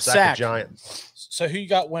Sack sack. a giant. So who you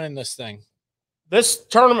got winning this thing? This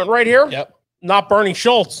tournament right here, Yep. not Bernie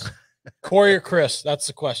Schultz. Corey or Chris? That's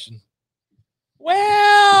the question.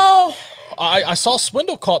 Well, I saw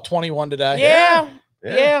Swindle caught 21 today.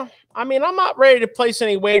 yeah. I mean, I'm not ready to place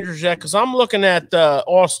any wagers yet because I'm looking at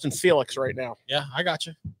Austin Felix right now. Yeah, I got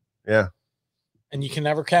you. Yeah. And you can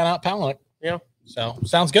never count out Palaniuk. Yeah. So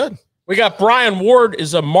sounds good. We got Brian Ward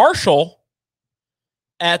is a marshal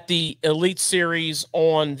at the Elite Series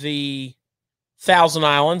on the Thousand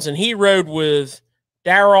Islands, and he rode with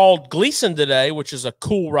Darrell Gleason today, which is a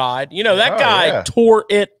cool ride. You know, that Oh, guy yeah. tore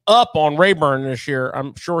it up on Rayburn this year.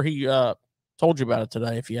 I'm sure he told you about it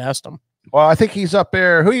today if you asked him. Well, I think he's up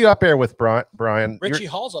there. Who are you up there with, Brian? Richie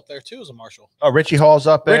Hall's up there too as a marshal. Oh, Richie Hall's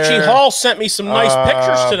up there. Richie Hall sent me some nice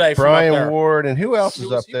pictures today from Brian up there. Ward, and who else Who is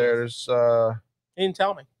was up he there? with? There's He didn't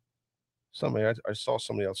tell me. somebody. I saw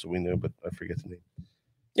somebody else that we knew, but I forget the name.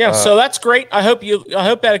 Yeah, so that's great. I hope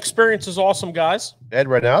that experience is awesome, guys. Ed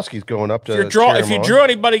Radnowski's going up to. If you cheer him drew on.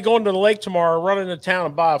 anybody going to the lake tomorrow, run into town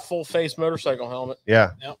and buy a full face motorcycle helmet.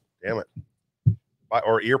 Yeah. Yep. Damn it.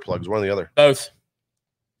 Or earplugs, one or the other. Both.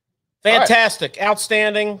 All right. Fantastic.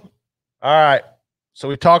 Outstanding All right. So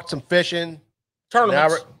we talked some fishing.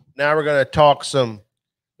 tournaments. Now we're going to talk some.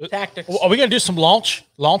 Tactics. Are we gonna do some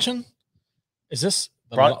launching? Is this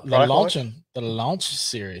the Product launching? The launch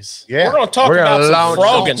series. Yeah. We're going to talk We're about gonna some launch-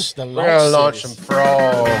 frogging. The We're going to launch some series.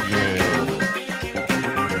 frogging.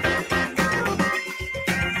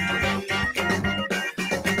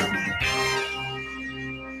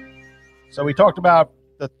 So we talked about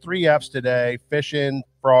the 3 F's today: fishing,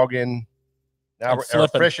 frogging. Now And we're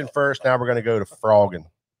flipping. fishing first. Now we're going to go to frogging.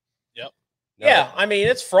 Yep. Yeah, I mean,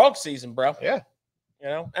 it's frog season, bro. Yeah. You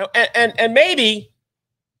know, and maybe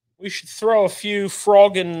we should throw a few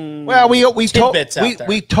frogging. Well, we talked tidbits out there.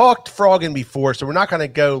 we talked frogging before, so we're not going to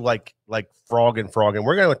go like frogging.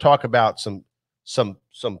 We're going to talk about some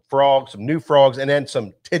frogs, some new frogs, and then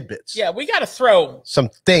some tidbits. Yeah, we got to throw Some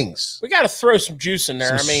things. some juice in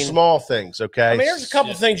there. Some I mean, small things. Okay. I mean, there's a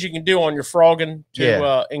couple things you can do on your frogging to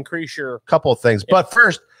Yeah. increase your. Couple of things. But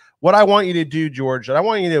first, what I want you to do, George, I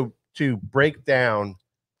want you to break down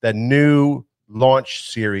the new launch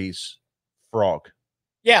series frog.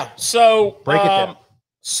 Yeah, so Break it down.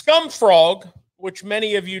 Scum Frog, which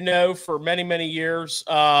many of you know for many, many years,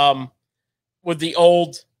 with the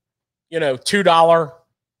old, $2,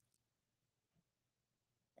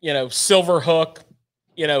 silver hook,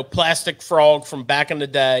 plastic frog from back in the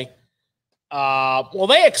day. Well,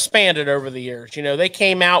 they expanded over the years. They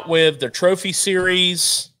came out with the Trophy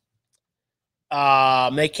Series.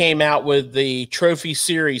 They came out with the Trophy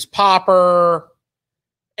Series Popper,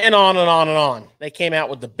 and on and on and on. They came out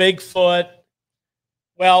with the Bigfoot.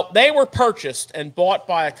 Well, they were purchased and bought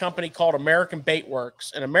by a company called American Bait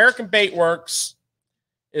Works. And American Bait Works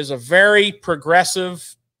is a very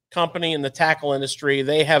progressive company in the tackle industry.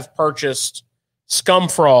 They have purchased Scum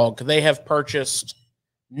Frog. They have purchased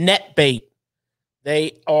Net Bait.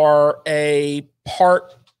 They are a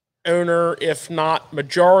part owner, if not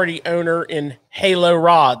majority owner, in Halo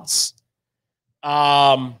Rods.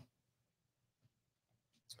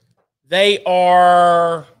 They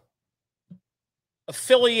are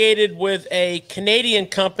affiliated with a Canadian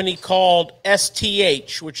company called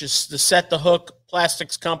STH, which is the Set the Hook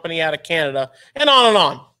plastics company out of Canada, and on and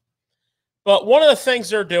on. But one of the things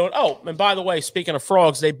they're doing, and by the way, speaking of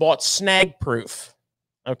frogs, they bought Snag Proof.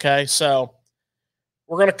 Okay, so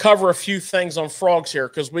we're going to cover a few things on frogs here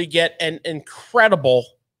because we get an incredible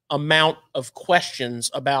amount of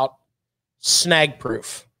questions about snag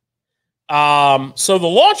proof. So the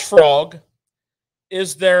Launch Frog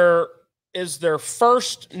is their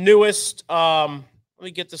first newest. Let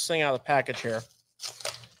me get this thing out of the package here.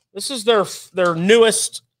 This is their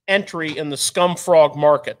newest entry in the Scum Frog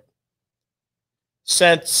market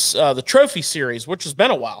since the Trophy Series, which has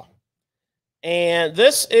been a while. And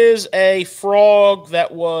this is a frog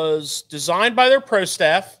that was designed by their pro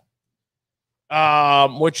staff,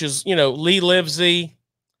 which is, Lee Livesey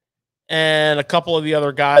and a couple of the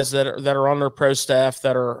other guys that are on their pro staff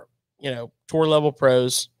that are, tour level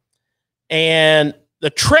pros. And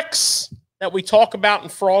the tricks that we talk about in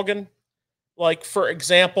frogging, like, for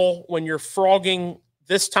example, when you're frogging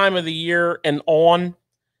this time of the year and on,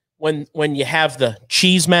 when you have the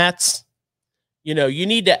cheese mats, you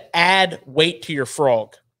need to add weight to your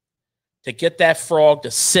frog to get that frog to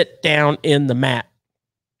sit down in the mat.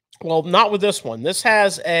 Well, not with this one. This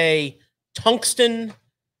has a tungsten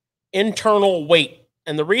internal weight.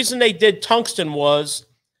 And the reason they did tungsten was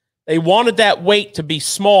they wanted that weight to be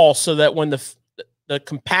small so that when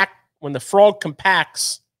when the frog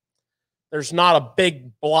compacts, there's not a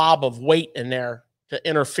big blob of weight in there to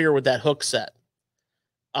interfere with that hook set.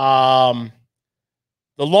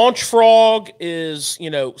 The Launch Frog is,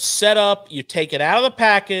 set up, you take it out of the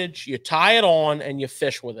package, you tie it on, and you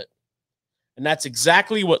fish with it. And that's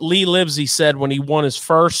exactly what Lee Livesey said when he won his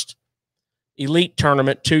first elite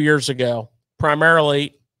tournament 2 years ago,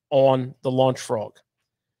 primarily on the Launch Frog.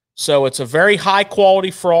 So it's a very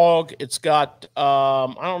high-quality frog. It's got,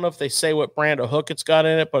 I don't know if they say what brand of hook it's got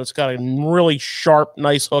in it, but it's got a really sharp,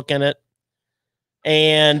 nice hook in it.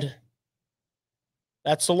 And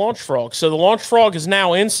that's the Launch Frog. So the Launch Frog is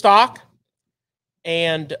now in stock,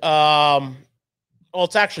 and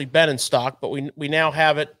it's actually been in stock, but we now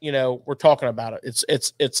have it. We're talking about it.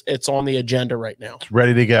 It's on the agenda right now. It's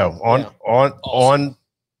ready to go on the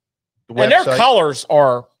website. And their colors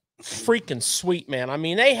are freaking sweet, man. I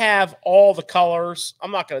mean, they have all the colors.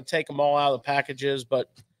 I'm not going to take them all out of the packages,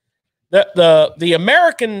 but the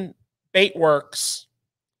American Bait Works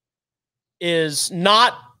is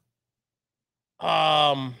not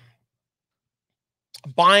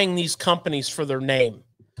buying these companies for their name.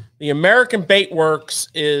 The American Bait Works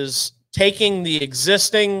is taking the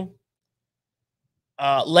existing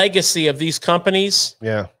legacy of these companies,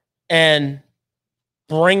 and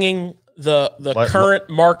bringing the current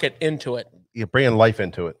market into it. You're bringing life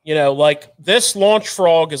into it. Like this Launch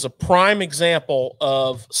Frog is a prime example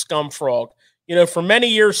of Scum Frog. For many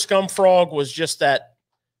years, Scum Frog was just that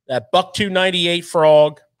buck 298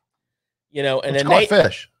 frog. And then caught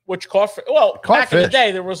fish. Which caught back in the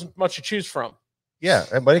day there wasn't much to choose from. Yeah,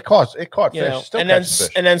 but it caught fish. Still fish.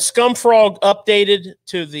 And then Scum Frog updated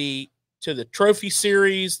to the Trophy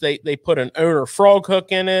Series. They put an owner frog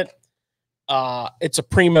hook in it. It's a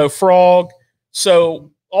primo frog.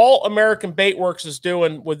 So all American Bait Works is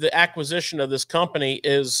doing with the acquisition of this company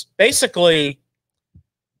is basically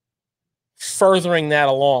furthering that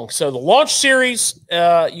along. So the Launch Series,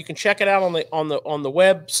 you can check it out on the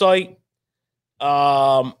website.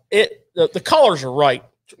 The colors are right.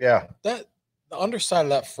 Yeah. The underside of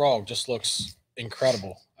that frog just looks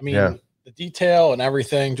incredible. I mean, the detail and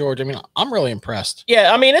everything, George. I mean, I'm really impressed.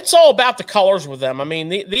 Yeah, I mean, it's all about the colors with them. I mean,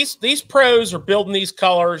 these pros are building these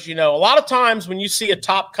colors. A lot of times when you see a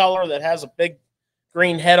top color that has a big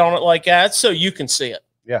green head on it like that, it's so you can see it.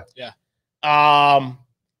 Yeah. Yeah. Ron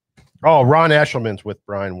Eshelman's with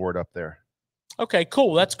Brian Ward up there. Okay,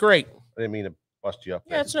 cool. That's great. I didn't mean to bust you up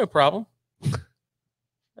there. Yeah, that's no problem.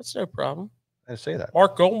 That's no problem. I didn't say that.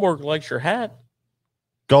 Mark Goldberg likes your hat.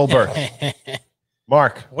 Goldberg.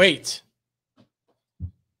 Mark. Wait.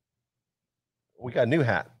 We got a new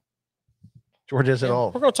hat. George isn't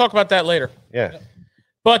all. We're going to talk about that later. Yeah.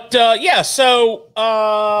 But, so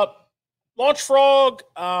Launch Frog,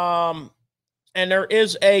 and there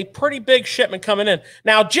is a pretty big shipment coming in.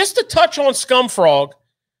 Now, just to touch on Scum Frog,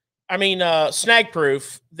 Snag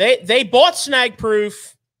Proof, they bought Snag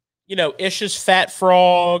Proof, Ish's Fat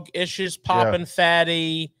Frog, Ish's Poppin'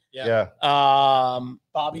 Fatty. Yeah.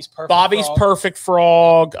 Bobby's Perfect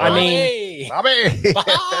Frog. Bobby. Bobby.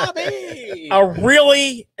 A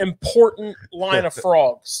really important line of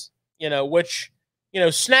frogs, which,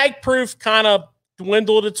 Snag Proof kind of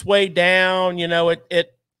dwindled its way down. The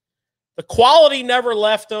quality never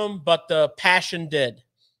left them, but the passion did.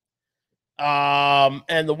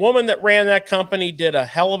 And the woman that ran that company did a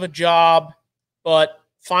hell of a job, but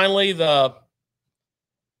finally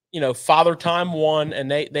Father Time won,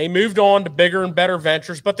 and they moved on to bigger and better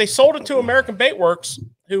ventures, but they sold it to American Bait Works,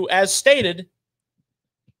 who, as stated,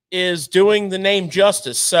 is doing the name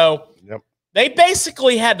justice. So Yep. they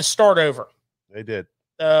basically had to start over. They did.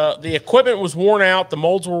 The equipment was worn out. The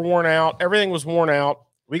molds were worn out. Everything was worn out.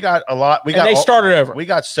 We got a lot. And they started over. We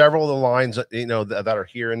got several of the lines, that are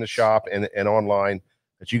here in the shop and online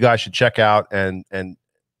that you guys should check out and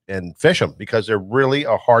fish them, because they're really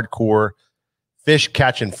a hardcore fish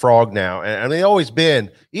catching frog now, and they always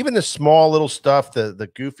been. Even the small little stuff, the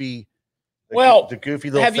goofy, the goofy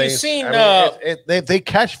little. Have things, you seen? They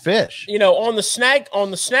catch fish. On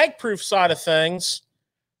the snag proof side of things,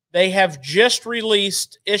 they have just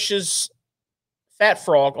released Ish's Fat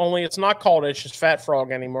Frog. Only it's not called Ish's Fat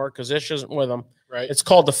Frog anymore because Ish isn't with them. Right. It's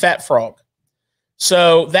called the Fat Frog.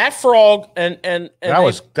 So that frog and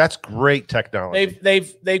that's great technology.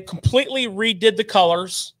 They've completely redid the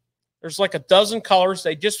colors. There's like a dozen colors.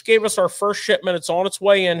 They just gave us our first shipment. It's on its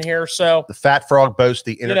way in here. So the Fat Frog boasts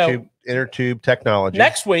the inner tube technology.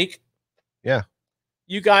 Next week, yeah,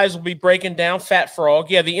 you guys will be breaking down Fat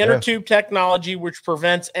Frog. Yeah, the inner tube technology, which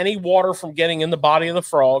prevents any water from getting in the body of the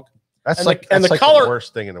frog. That's the color, the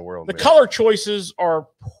worst thing in the world. The color choices are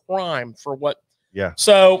prime for what. Yeah.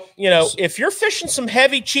 So, if you're fishing some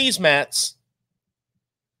heavy cheese mats,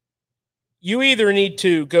 you either need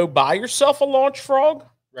to go buy yourself a launch frog,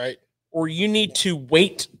 right, or you need to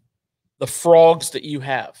weight the frogs that you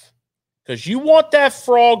have, because you want that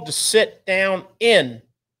frog to sit down in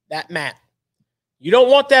that mat. You don't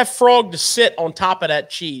want that frog to sit on top of that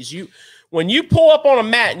cheese. When you pull up on a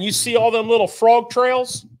mat and you see all them little frog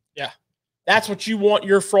trails, yeah, that's what you want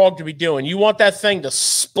your frog to be doing. You want that thing to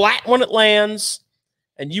splat when it lands,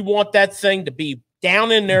 and you want that thing to be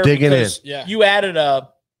down in there digging in. Yeah. You added a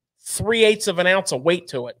 3/8 of an ounce of weight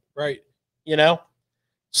to it. Right.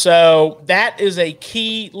 So that is a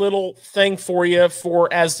key little thing for you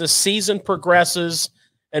for as the season progresses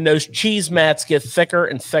and those cheese mats get thicker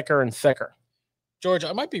and thicker and thicker. George,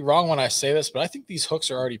 I might be wrong when I say this, but I think these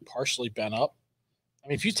hooks are already partially bent up. I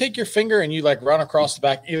mean, if you take your finger and you run across the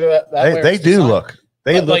back, either that way, they do look.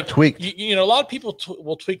 They look tweaked. A lot of people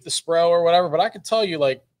will tweak the Spro or whatever, but I can tell you,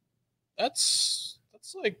 that's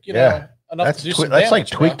enough to do some damage. That's like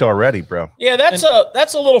tweaked already, bro. Yeah, that's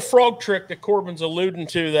a little frog trick that Corbin's alluding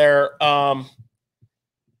to there.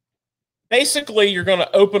 Basically, you're going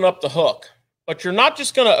to open up the hook, but you're not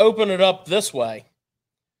just going to open it up this way.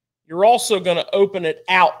 You're also going to open it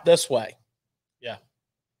out this way. Yeah.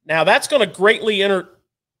 Now, that's going to greatly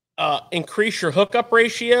increase your hookup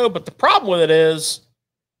ratio, but the problem with it is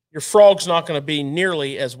your frog's not going to be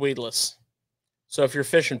nearly as weedless. So if you're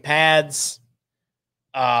fishing pads,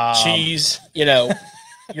 cheese,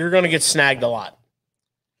 you're going to get snagged a lot.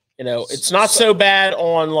 It's not so bad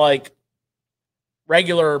on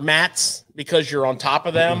regular mats because you're on top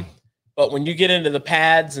of them. But when you get into the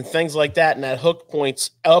pads and things like that, and that hook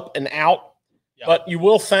points up and out, but you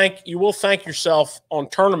will thank yourself on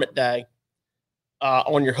tournament day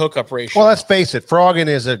on your hookup ratio. Well, let's face it, frogging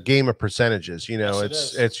is a game of percentages.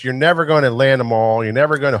 It's you're never going to land them all, you're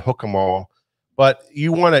never going to hook them all, but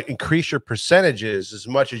you want to increase your percentages as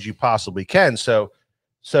much as you possibly can. So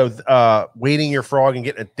weighting your frog and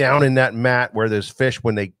getting it down in that mat where those fish,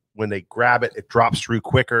 when they grab it, it drops through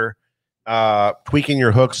quicker. Tweaking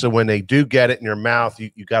your hooks so when they do get it in your mouth,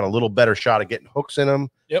 you got a little better shot of getting hooks in them.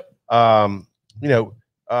 Yep.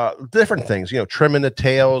 Different things, trimming the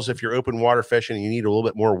tails. If you're open water fishing and you need a little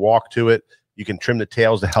bit more walk to it, you can trim the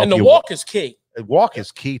tails to help. And the walk is key. Walk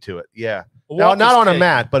is key to it. Yeah. Now, not on a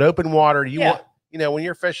mat, but open water. Want, when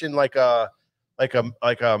you're fishing like a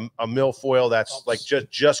milfoil that's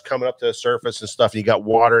just coming up to the surface and stuff, and you got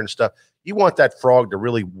water and stuff, you want that frog to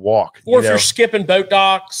really walk. Or if you're skipping boat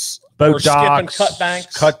docks, skipping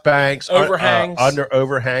cut banks, overhangs,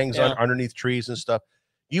 overhangs, underneath trees and stuff.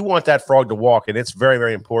 You want that frog to walk, and it's very,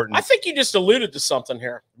 very important. I think you just alluded to something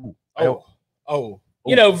here. Oh.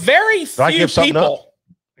 Very few people.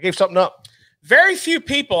 I gave something up. Very few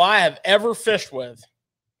people I have ever fished with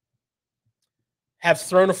have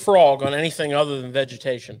thrown a frog on anything other than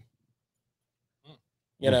vegetation.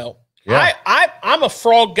 Yeah. I'm a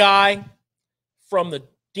frog guy from the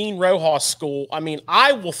Dean Rojas school. I mean,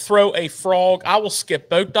 I will throw a frog. I will skip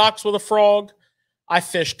boat docks with a frog. I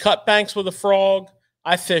fish cut banks with a frog.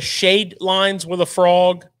 I fish shade lines with a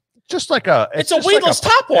frog. It's a weedless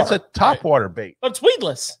topwater. It's a topwater bait. But it's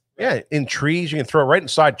weedless. Yeah, in trees. You can throw it right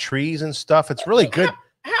inside trees and stuff. It's really good.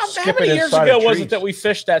 How many years ago was it that we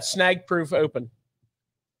fished that snag proof open?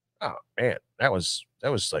 Oh, man. That was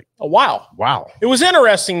like a while. Wow. It was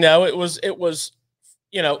interesting, though. It was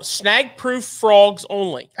snag proof frogs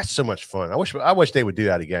only. That's so much fun. I wish they would do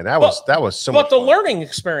that again. That was so much But the fun. learning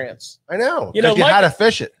experience. I know. You had to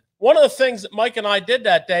fish it. one of the things that Mike and I did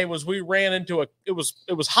that day was we ran into it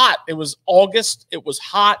was hot. It was August. It was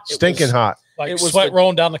hot. Stinking hot. Like It was sweat the-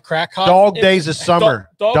 rolling down the crack hop. Dog it- days of summer.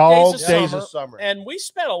 dog days of days summer. of summer. And we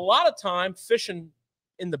spent a lot of time fishing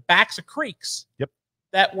in the backs of creeks. Yep.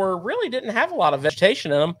 That really didn't have a lot of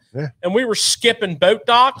vegetation in them. Yeah. And we were skipping boat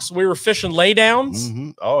docks. We were fishing laydowns.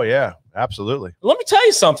 Mhm. Oh yeah, absolutely. Let me tell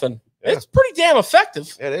you something. Yeah. It's pretty damn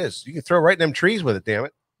effective. It is. You can throw right in them trees with it. Damn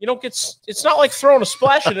it. You don't get. It's not like throwing a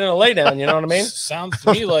splash it in a laydown. You know what I mean? Sounds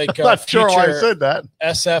to me like I'm a not sure why I future said that.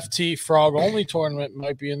 SFT frog only tournament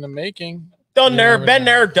might be in the making. Done You there, never been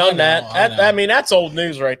know. there, done I that. know, I That- know. I mean, that's old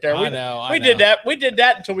news right there. I know. We did that. We did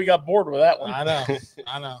that until we got bored with that one. I know.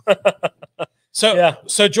 I know. So, Yeah.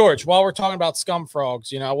 so George, while we're talking about scum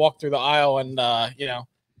frogs, I walked through the aisle and, I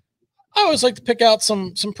always like to pick out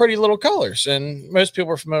some pretty little colors, and most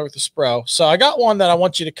people are familiar with the Spro. So I got one that I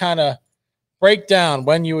want you to kind of break down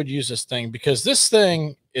when you would use this thing, because this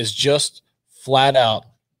thing is just flat out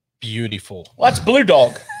beautiful. Well, that's Blue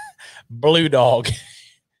Dog. Blue Dog.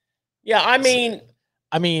 Yeah, I mean,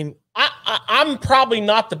 I'm probably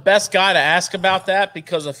not the best guy to ask about that,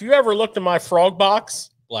 because if you ever looked at my frog box,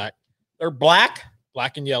 Black, they're black,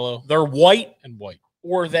 and yellow, they're white, and white.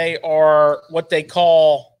 or they are what they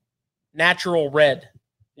call natural red,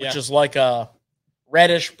 which Yeah. is like a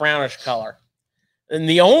reddish brownish color. And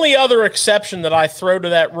the only other exception that I throw to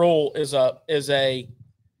that rule is a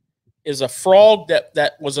frog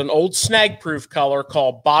that was an old snag proof color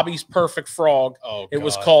called Bobby's Perfect Frog. Oh, It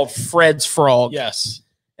was God. called Fred's Frog. Yes.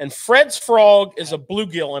 And Fred's Frog is a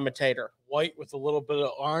bluegill imitator. White with a little bit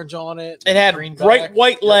of orange on it. It had green bright back.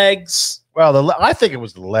 white legs, Well, I think it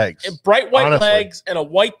was the legs and bright white Honestly. legs, and a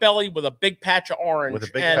white belly with a big patch of orange. with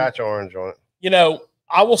a big And, patch of orange on it.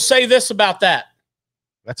 I will say this about that.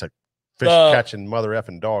 That's a fish The- catching mother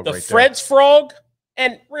effing dog The right Fred's Frog,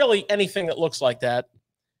 and really anything that looks like that,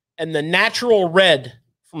 and the natural red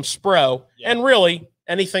from Spro, Yeah. and really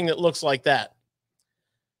anything that looks like that.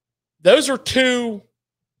 Those are two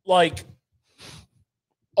like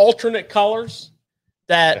alternate colors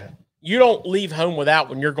that Yeah. you don't leave home without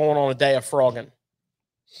when you're going on a day of frogging.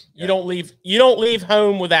 You Yeah. don't leave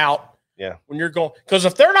home without Yeah. when you're going, because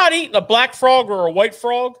if they're not eating a black frog or a white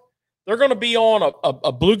frog, they're going to be on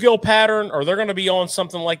a bluegill pattern, or they're going to be on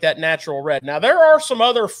something like that natural red. Now, there are some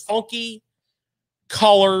other funky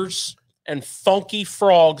colors and funky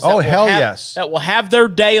frogs. Oh, will hell have- yes. That will have their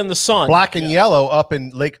day in the sun. Black and yellow up in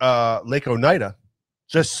Lake Oneida.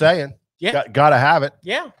 Just saying. Yeah. Gotta have it.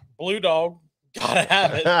 Yeah. Blue Dog. Gotta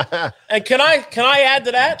have it. And can I add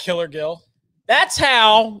to that? Killer gill. That's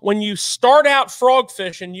how, when you start out frog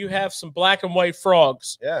fishing, you have some black and white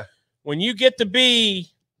frogs. Yeah. When you get to be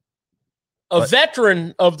a But-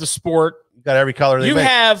 veteran of the sport, You got every color they you make.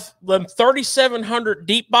 have them 3,700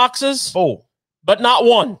 deep boxes, Full. but not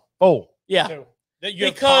one. Full. Yeah. Two. That you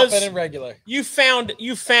Because- have pop and regular. You found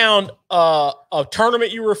a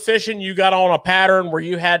tournament you were fishing, you got on a pattern where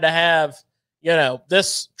you had to have,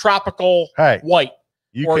 this tropical Hey, white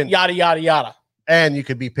you or can, yada, yada, yada. and you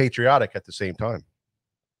could be patriotic at the same time.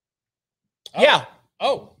 Oh. Yeah.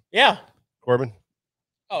 Oh. Yeah. Corbin.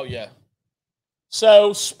 Oh yeah.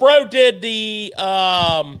 So Spro did the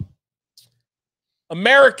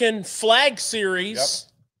American Flag Series,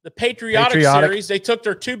 the Patriotic Patriotic. Series. They took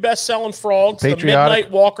their two best-selling frogs, the Patriotic.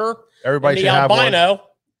 Midnight Walker Everybody and should the have one. albino,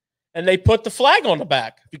 and they put the flag on the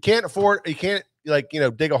back. If you can't afford, you can't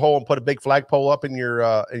dig a hole and put a big flagpole up in your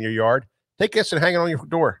yard. Take this and hang it on your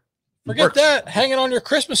door. Forget Works. that. Hang it on your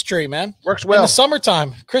Christmas tree, man. Works In well. the summertime.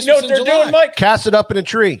 You know Christmas what in they're July. doing, Mike? Cast it up in a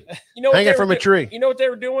tree. You know what Hang they it were from a do- tree. You know what they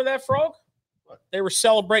were doing with that frog? They were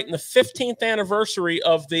celebrating the 15th anniversary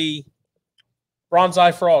of the bronze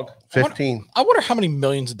eye frog. 15 I wonder how many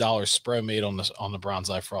millions of dollars Spro made on the bronze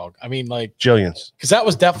eye frog. I mean, like, jillions. because that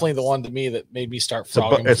was definitely the one to me that made me start It's,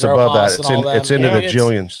 frogging. it's with above that. Rojas It's, and all them. it's into You know, the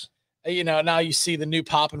jillions. now you see the new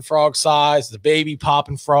popping frog size, the baby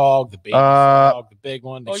popping frog, the baby frog, the big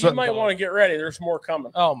one. Oh, you might want to get ready. There's more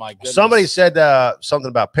coming. Oh my goodness! Somebody said something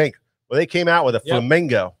about pink. Well, they came out with a Yep.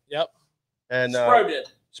 flamingo. Yep. And Spro did.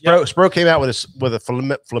 Spro came out with a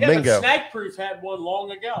Yeah, flamingo. but Snag Proof had one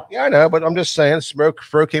long ago. Yeah, I know, but I'm just saying,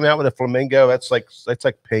 Spro came out with a flamingo. That's like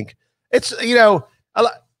pink. It's a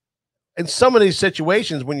lot, in some of these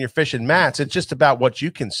situations when you're fishing mats, it's just about what you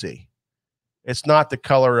can see. It's not the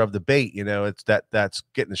color of the bait, It's that's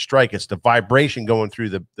getting the strike. It's the vibration going through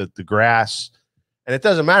the grass, and it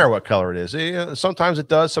doesn't matter what color it is. Sometimes it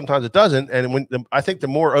does, sometimes it doesn't. And I think the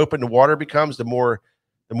more open the water becomes, the more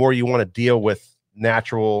you want to deal with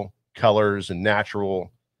natural colors and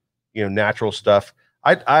natural stuff.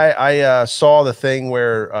 I saw the thing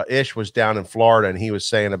where Ish was down in Florida and he was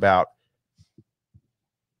saying about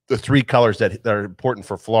the 3 colors that are important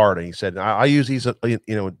for Florida. He said, I use these,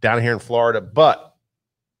 down here in Florida, but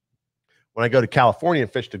when I go to California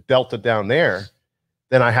and fish the Delta down there,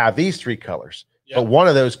 then I have these 3 colors. Yep. But one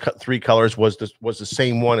of those 3 colors was the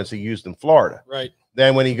same one as he used in Florida. Right.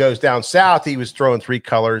 Then when he goes down south, he was throwing 3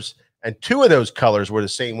 colors, and 2 of those colors were the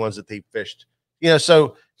same ones that they fished.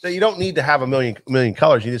 So you don't need to have a million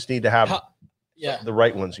colors. You just need to have the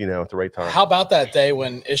right ones, at the right time. How about that day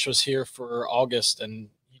when Ish was here for August and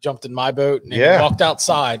he jumped in my boat and he walked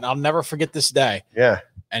outside? And I'll never forget this day. Yeah.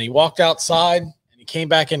 And he walked outside and he came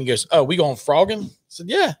back in and he goes, "Oh, we going frogging?" I said,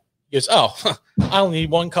 "Yeah." He goes, "Oh, I only need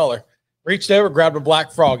 1 color." Reached over, grabbed a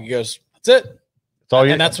black frog. He goes, "That's it." That's all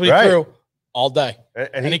you. And that's what he threw all day.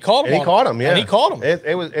 And he caught him. And he caught him. Yeah. And he caught him.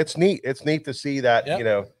 It's neat. It's neat to see that.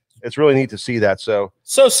 It's really neat to see that. So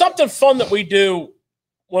something fun that we do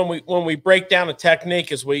when we break down a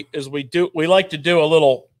technique is we like to do a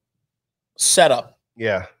little setup.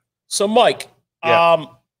 Yeah. So Mike,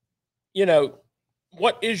 what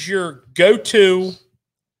is your go-to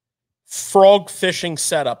frog fishing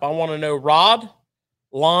setup? I want to know rod,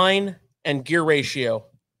 line, and gear ratio.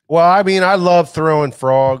 Well, I mean, I love throwing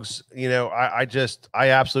frogs. I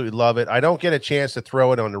absolutely love it. I don't get a chance to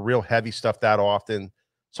throw it on the real heavy stuff that often,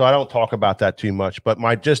 so I don't talk about that too much. But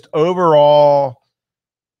my just overall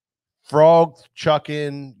frog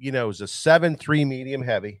chucking, is a 7.3 medium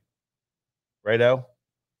heavy, righto,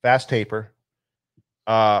 fast taper,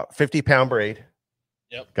 50-pound braid.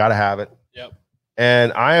 Yep, got to have it. Yep.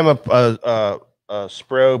 And I am a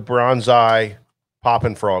Spro Bronzeye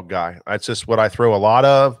popping frog guy. That's just what I throw a lot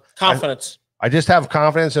of. Confidence. I just have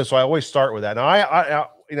confidence, and so I always start with that. Now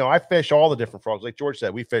I fish all the different frogs. Like George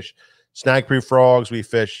said, we fish snag-proof frogs, we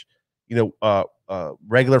fish,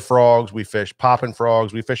 regular frogs, we fish popping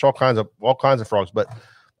frogs, we fish all kinds of frogs. But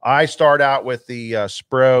I start out with the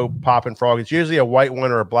Spro popping frog. It's usually a white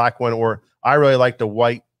one or a black one, or I really like the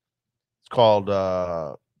white. It's called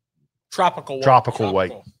Tropical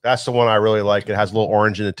white. That's the one I really like. It has a little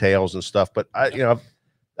orange in the tails and stuff. But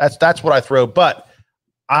that's what I throw. But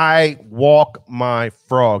I walk my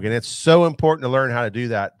frog, and it's so important to learn how to do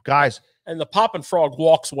that, guys. And the popping frog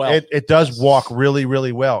walks well. It does walk really,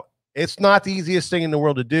 really well. It's not the easiest thing in the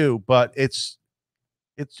world to do, but it's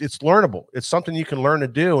learnable. It's something you can learn to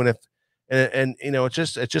do. And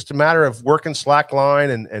it's just a matter of working slack line.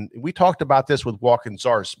 And we talked about this with walking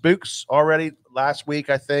Czar Spooks already last week,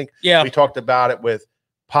 I think. Yeah. We talked about it with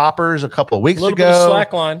poppers a couple of weeks ago. A little bit of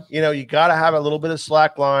slack line. You got to have a little bit of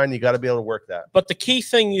slack line. You got to be able to work that. But the key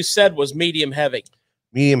thing you said was medium heavy.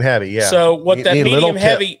 Medium heavy, yeah. So what that medium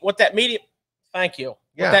heavy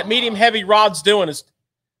heavy rod's doing is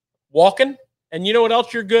walking. And you know what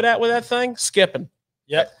else you're good at with that thing? Skipping.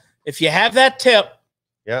 Yep. If you have that tip,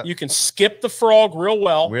 you can skip the frog real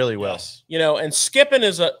well. Really well. Yes. And skipping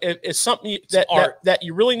is something that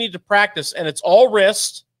you really need to practice, and it's all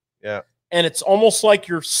wrist. Yeah. And it's almost like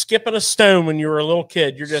you're skipping a stone when you were a little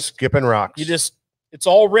kid. You're just skipping rocks. It's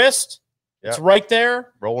all wrist. Yep. It's right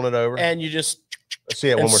there. Rolling it over. And you just let's see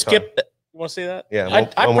it one more time. You want to see that? Yeah.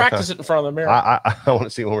 I practice it in front of the mirror. I want to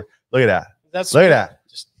see one more. Look at that. Look at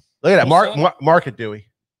that. Mark it, Dewey.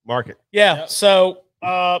 Mark it. Yeah. Yep. So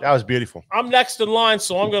that was beautiful. I'm next in line,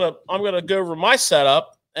 so I'm gonna go over my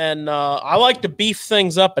setup, and I like to beef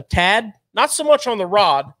things up a tad. Not so much on the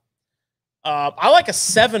rod. I like a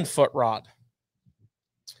 7-foot rod.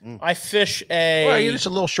 I fish Well, you're just a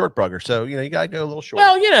little short bugger, so you gotta go a little short.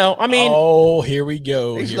 Well, I mean, oh, here we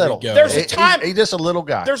go. He's little. There's a time. He's just a little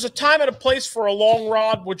guy. There's a time and a place for a long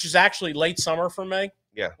rod, which is actually late summer for me.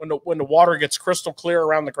 Yeah, when the water gets crystal clear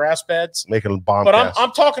around the grass beds, making a bomb. But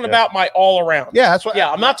I'm talking about my all around. Yeah, that's what.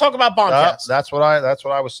 Yeah, I'm not talking about bomb cast. That's what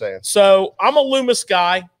I was saying. So I'm a Loomis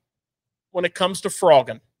guy when it comes to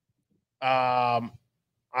frogging. I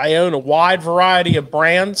own a wide variety of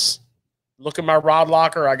brands. Look at my rod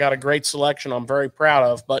locker. I got a great selection I'm very proud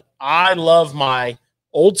of, but I love my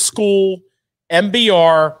old school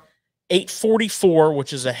MBR 844,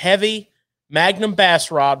 which is a heavy Magnum bass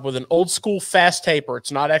rod with an old school fast taper.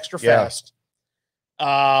 It's not extra fast.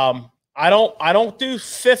 I don't do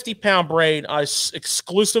 50-pound braid. I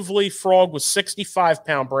exclusively frog with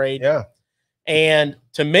 65-pound braid. Yeah. And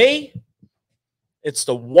to me, it's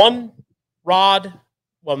the one rod.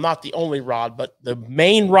 Well, not the only rod, but the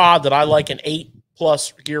main rod that I like an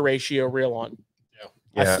 8+ gear ratio reel on.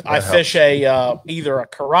 Yeah. I fish either a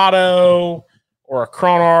Corrado or a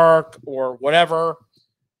Chronarch or whatever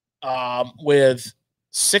with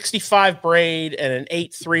 65 braid and an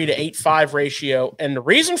 8.3 to 8.5 ratio. And the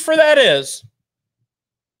reason for that is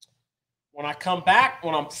when I come back,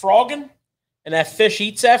 when I'm frogging and that fish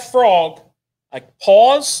eats that frog, I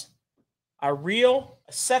pause, I reel, I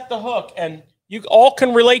set the hook, and you all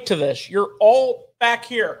can relate to this. You're all back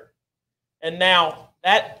here, and now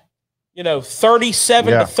that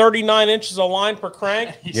 37 to 39 inches of line per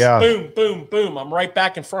crank. Yeah. Boom, boom, boom. I'm right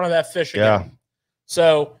back in front of that fish again. Yeah.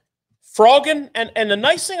 So frogging, and the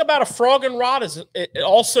nice thing about a frogging rod is it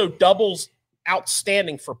also doubles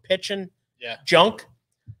outstanding for pitching junk.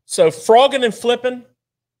 So frogging and flipping,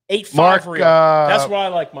 8.5 Mark, reel. That's what I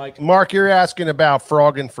like, Mike. Mark, you're asking about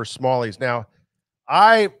frogging for smallies. Now,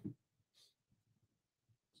 I've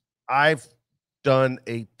done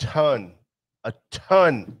a ton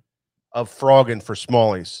of frogging for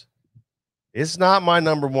smallies. It's not my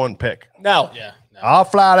number one pick. No. Yeah. No. I'll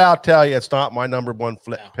flat out tell you it's not my number one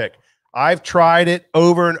pick. I've tried it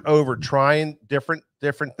over and over, trying different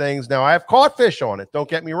things. Now, I've caught fish on it. Don't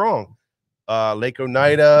get me wrong. Lake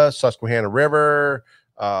Oneida, Susquehanna River,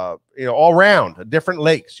 all around different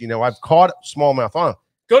lakes. I've caught smallmouth on them.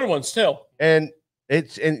 Good ones too. And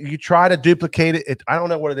you try to duplicate it. I don't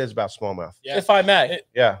know what it is about smallmouth. Yeah. If I may.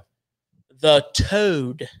 Yeah. The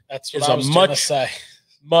toad That's what is I a was gonna much say.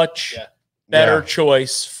 better Yeah.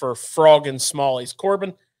 choice for frog and smallies.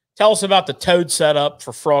 Corbin, tell us about the toad setup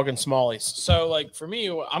for frog and smallies. So, like for me,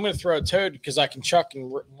 I'm going to throw a toad because I can chuck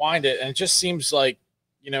and wind it, and it just seems like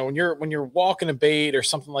when you're walking a bait or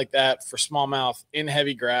something like that for smallmouth in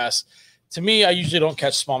heavy grass. To me, I usually don't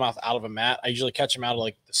catch smallmouth out of a mat. I usually catch them out of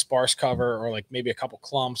like the sparse cover or like maybe a couple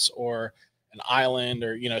clumps or an island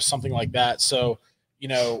or something like that. So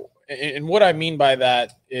and what I mean by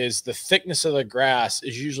that is the thickness of the grass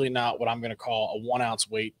is usually not what I'm going to call a 1 ounce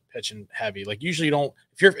weight pitching heavy. Like usually you don't,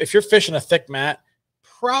 if you're fishing a thick mat,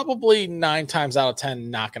 probably 9 times out of 10,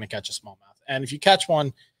 not going to catch a smallmouth. And if you catch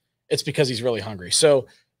one, it's because he's really hungry. So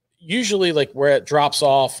usually like where it drops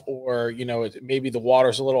off or, maybe the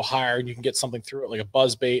water's a little higher and you can get something through it, like a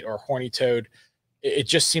buzz bait or a horny toad. It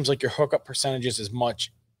just seems like your hookup percentages is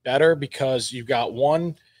much better because you got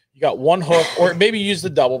one hook, or maybe use the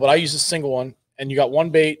double, but I use a single one, and you got one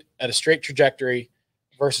bait at a straight trajectory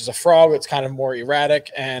versus a frog that's kind of more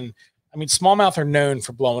erratic. And I mean, smallmouth are known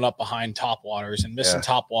for blowing up behind top waters and missing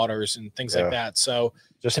top waters and things like that. So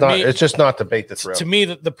it's just not the bait to throw. To me,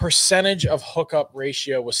 the percentage of hookup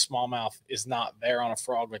ratio with smallmouth is not there on a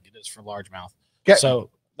frog like it is for largemouth.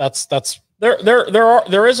 So that's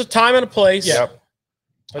there is a time and a place. Yeah.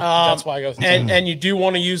 That's why I go with and you do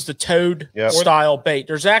want to use the toad style bait.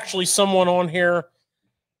 There's actually someone on here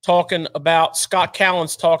talking about Scott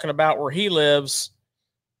Callan's talking about where he lives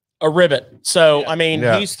a ribbit. So I mean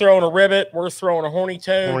he's throwing a ribbit, we're throwing a horny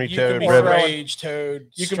toad. You can be throwing throwing a rage toad.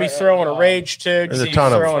 You can be throwing a rage toad. There's You a can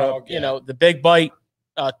ton be of throwing the big bite,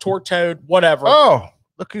 tor toad, whatever. Oh,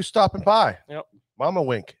 look who's stopping by. Yep. Mama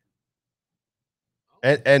Wink.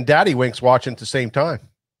 And Daddy Wink's watching at the same time.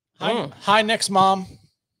 Hi, Nick's mom.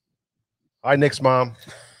 Hi, Nick's mom.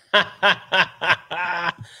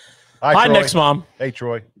 Hi, Troy. Nick's mom. Hey,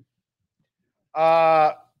 Troy.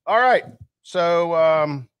 All right.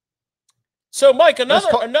 So, Mike, another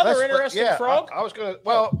let's- interesting frog. I was gonna.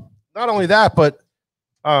 Well, not only that, but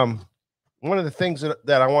one of the things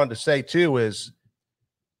that I wanted to say too is,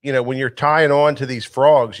 when you're tying on to these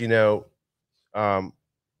frogs, tie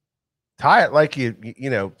it like you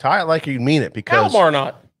mean it, because Palomar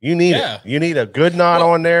knot. you need it. You need a good knot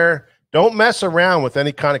on there. Don't mess around with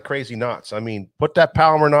any kind of crazy knots. I mean, put that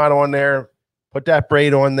Palomar knot on there, put that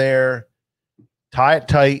braid on there, tie it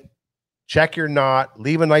tight, check your knot,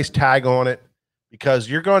 leave a nice tag on it, because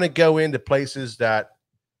you're going to go into places that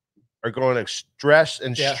are going to stress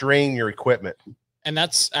and strain your equipment. And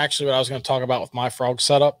that's actually what I was going to talk about with my frog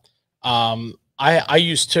setup. I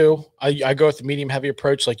use two. I go with the medium heavy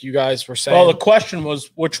approach, like you guys were saying. Well, the question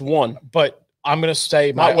was which one, but I'm going to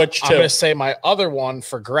say not which two. I'm going to say my other one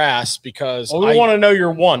for grass because we want to know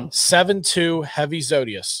your one 7.2 heavy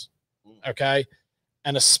Zodius. Okay.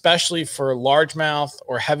 And especially for largemouth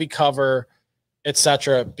or heavy cover,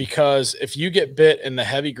 etc. Because if you get bit in the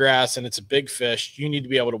heavy grass and it's a big fish, you need to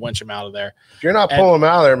be able to winch them out of there. If you're not pulling them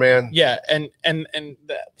out of there, man. Yeah. And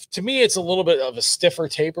to me, it's a little bit of a stiffer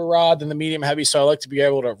taper rod than the medium heavy. So I like to be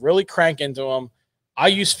able to really crank into them. I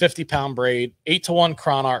use 50-pound braid, 8-to-1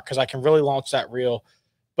 Chronarch, because I can really launch that reel.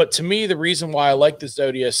 But to me, the reason why I like the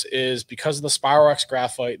Zodius is because of the Spirox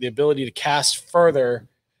graphite, the ability to cast further.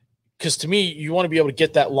 Because to me, you want to be able to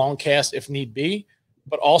get that long cast if need be,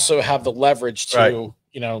 but also have the leverage to,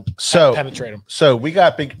 penetrate them. So we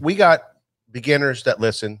got beginners that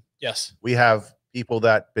listen. Yes. We have people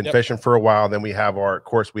that been fishing for a while. Then we have our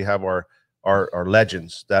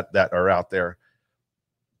legends that are out there.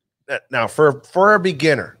 Now, for a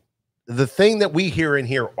beginner, the thing that we hear in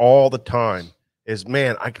here all the time is,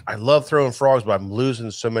 man, I love throwing frogs, but I'm losing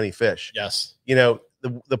so many fish. Yes.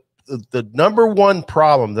 the number one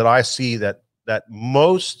problem that I see that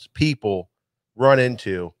most people run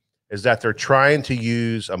into is that they're trying to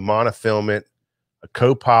use a monofilament, a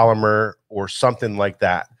copolymer, or something like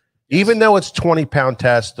that. Even though it's 20-pound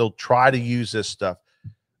test, they'll try to use this stuff.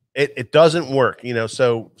 It doesn't work, you know.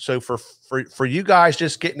 So for you guys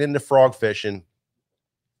just getting into frog fishing,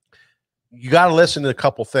 you got to listen to a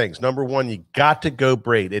couple things. Number one, you got to go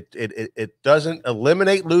braid. It doesn't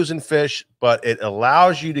eliminate losing fish, but it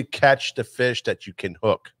allows you to catch the fish that you can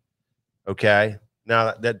hook. Okay.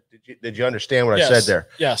 Now did you understand what I said there?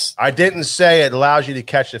 Yes. I didn't say it allows you to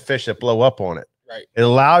catch the fish that blow up on it. Right. It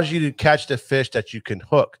allows you to catch the fish that you can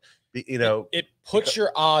hook. You know, it puts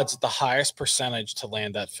your odds at the highest percentage to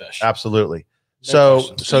land that fish. Absolutely. No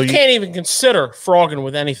So you can't even consider frogging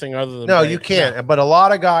with anything other than no, braid. you can't. No. But a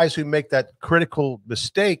lot of guys who make that critical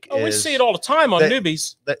mistake we see it all the time on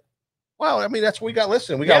newbies. Well, I mean, that's what we got.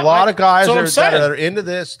 Listen, we got a lot of guys that are into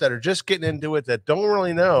this, that are just getting into it, that don't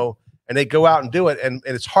really know, and they go out and do it, and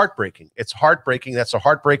it's heartbreaking. It's heartbreaking. That's a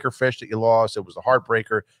heartbreaker fish that you lost. It was a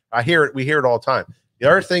heartbreaker. I hear it. We hear it all the time. The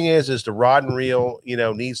other thing is the rod and reel, you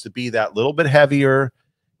know, needs to be that little bit heavier,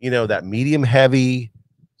 you know, that medium heavy,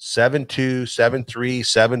 7.2, 7.3,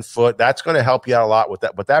 7 foot. That's going to help you out a lot with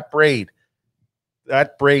that. But that braid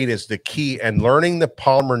is the key, and learning the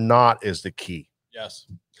Palmer knot is the key. Yes.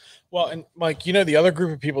 Well, and Mike, you know, the other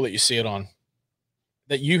group of people that you see it on,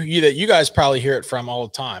 that you guys probably hear it from all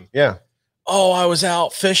the time. Yeah. Oh, I was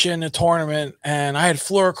out fishing a tournament and I had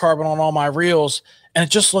fluorocarbon on all my reels and it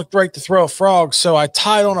just looked right to throw a frog. So I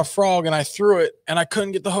tied on a frog and I threw it and I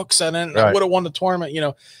couldn't get the hook set in. And I would have won the tournament. You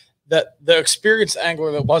know, that the experienced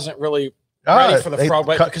angler that wasn't really ready for the frog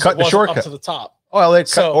bite because it wasn't up to the top. Well, they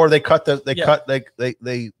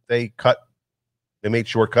made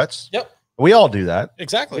shortcuts. Yep. We all do that.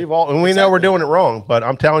 Exactly. We know we're doing it wrong, but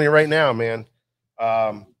I'm telling you right now, man,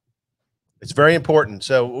 it's very important.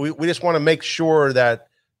 So we just want to make sure that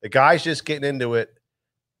the guys just getting into it,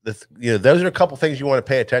 those are a couple things you want to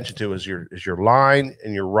pay attention to is your line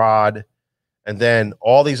and your rod, and then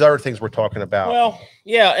all these other things we're talking about. Well,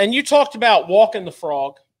 yeah, and you talked about walking the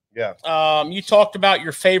frog. Yeah. You talked about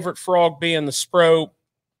your favorite frog being the Spro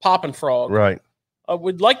popping frog. Right. I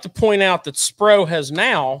would like to point out that Spro has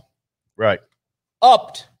now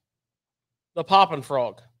upped the popping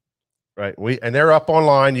frog. Right. And they're up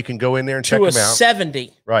online. You can go in there and check them out.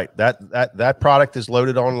 70. Right. That product is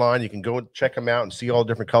loaded online. You can go and check them out and see all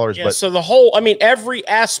different colors. Yeah, but so every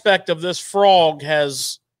aspect of this frog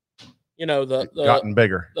has, gotten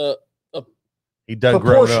bigger. He done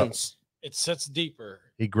proportions. It sits deeper.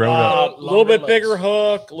 He grown up. A little bit bigger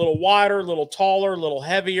hook, a little wider, a little taller, a little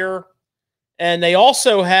heavier. And they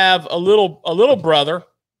also have a little brother,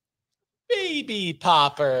 baby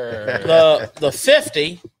popper. the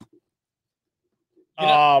 50.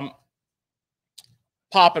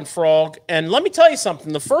 Popping frog. And let me tell you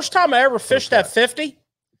something. The first time I ever fished that 50,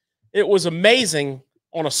 it was amazing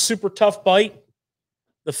on a super tough bite.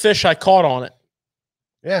 The fish I caught on it.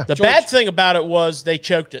 Yeah. The bad thing about it was they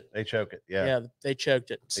choked it. They choke it. Yeah. Yeah, they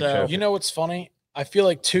choked it. So you know what's funny? I feel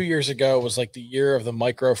like 2 years ago was like the year of the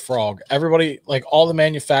micro frog. Everybody, like all the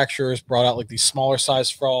manufacturers brought out like these smaller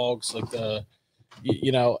size frogs, like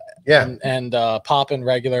and popping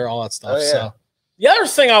regular, all that stuff. Oh, yeah. So the other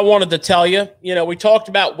thing I wanted to tell you, we talked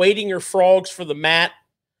about weighting your frogs for the mat.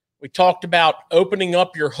 We talked about opening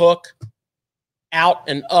up your hook out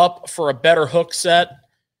and up for a better hook set.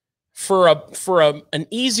 For an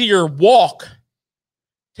easier walk,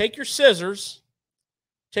 take your scissors,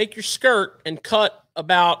 take your skirt, and cut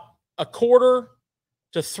about 1/4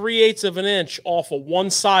 to 3/8 of an inch off of one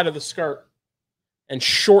side of the skirt and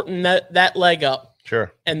shorten that leg up.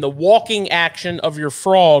 Sure. And the walking action of your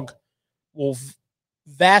frog will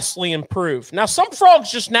vastly improve. Now, some frogs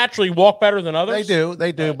just naturally walk better than others.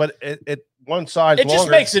 They do, but it one size it longer. just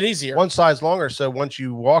makes it easier. One size longer, so once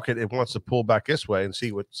you walk it, it wants to pull back this way and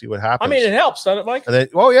see what happens. I mean, it helps, doesn't it, Mike? And then,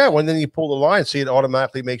 when then you pull the line, see, it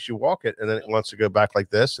automatically makes you walk it, and then it wants to go back like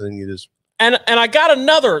this, and then you just. And I got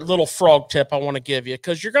another little frog tip I want to give you,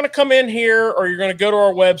 because you're going to come in here or you're going to go to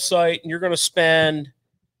our website and you're going to spend,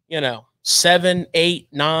 $7, $8,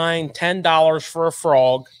 $9, $10 for a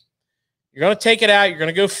frog. You're going to take it out. You're going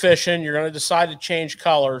to go fishing. You're going to decide to change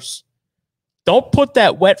colors. Don't put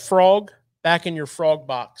that wet frog back in your frog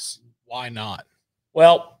box. Why not?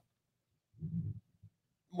 Well,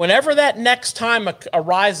 whenever that next time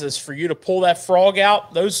arises for you to pull that frog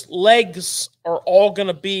out, those legs are all going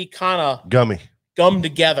to be kind of gummed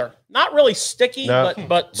together. Not really sticky, but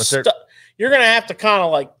you're going to have to kind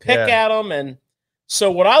of like pick at them. And so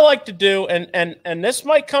what I like to do, and this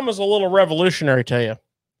might come as a little revolutionary to you,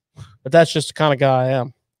 but that's just the kind of guy I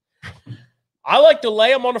am. I like to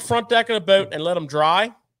lay them on the front deck of the boat and let them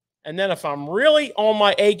dry. And then if I'm really on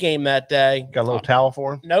my A game that day, Got a little towel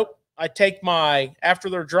for him. nope. I take after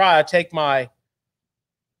they're dry, I take my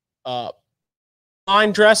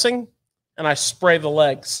line dressing and I spray the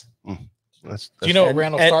legs. Do you know what and-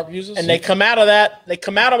 Randall and- Tharp uses? And they come out of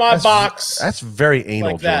my box. That's very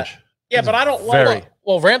anal, Like that. George. Yeah, but I don't very- like.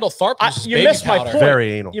 well, Randall Tharp uses you baby missed my powder. point.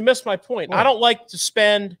 Very anal. You missed my point. What? I don't like to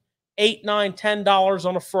spend $8, $9, $10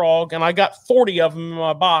 on a frog, and I got 40 of them in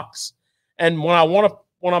my box. And when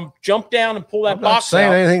I'm jump down and pull that I'm not box saying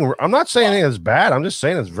out, anything. I'm not saying anything that's bad. I'm just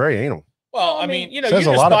saying it's very anal. Well, I mean, you know, says you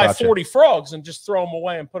a just lot buy about you. 40 frogs and just throw them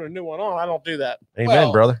away and put a new one on. I don't do that. Amen,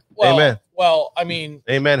 Well, brother. well, Amen. Well, I mean,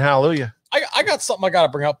 Amen. Hallelujah. I got something I got to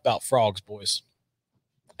bring up about frogs, boys.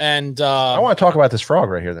 And I want to talk about this frog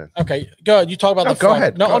right here. Then okay, go ahead. You talk about No, the go frog.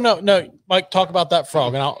 ahead. No, Go- no, Mike. Talk about that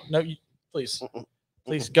frog, and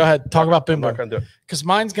please go ahead. Talk about I'm Boom not Boom, going to do it. because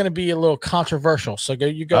mine's going to be a little controversial. So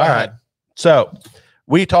you go All ahead. right. So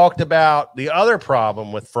we talked about the other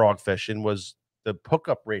problem with frog fishing was the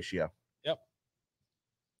hookup ratio. Yep.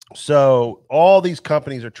 So all these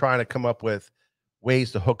companies are trying to come up with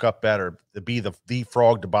ways to hook up better, to be the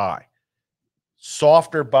frog to buy.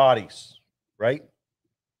 Softer bodies, right?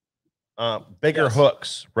 Bigger Yes.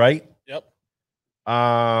 hooks, right? Yep.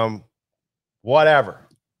 Whatever.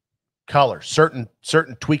 Colors,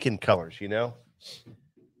 certain tweaking colors, you know.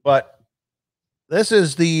 But this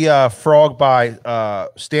is the frog by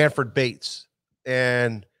Stanford Baits,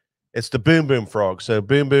 and it's the Boom Boom frog. So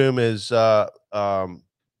Boom Boom is Fred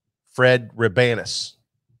Rabanus.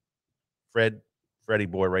 Freddie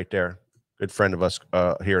boy right there. Good friend of us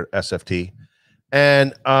here at SFT.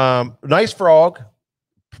 And nice frog,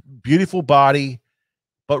 beautiful body.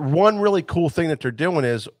 But one really cool thing that they're doing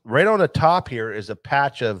is right on the top here is a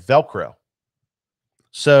patch of Velcro.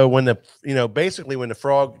 So when basically when the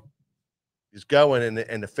frog is going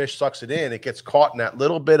and the fish sucks it in, it gets caught in that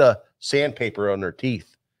little bit of sandpaper on their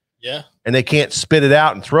teeth, Yeah. and they can't spit it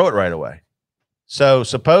out and throw it right away. So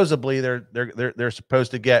supposedly they're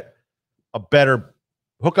supposed to get a better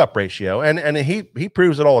hookup ratio, and he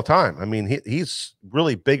proves it all the time. I mean, he's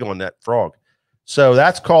really big on that frog. So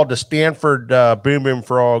that's called the Stanford Boom Boom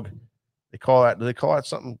frog. Do they call that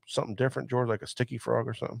something different, George, like a sticky frog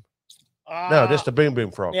or something? No, just a Boom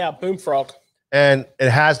Boom frog. Yeah, boom frog. And it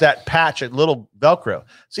has that patch, a little Velcro.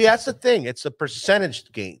 See, that's the thing. It's a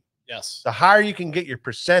percentage game. Yes. The higher you can get your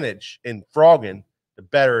percentage in frogging, the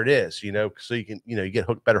better it is, you know, so you can, you get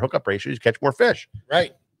better hookup ratios, you catch more fish.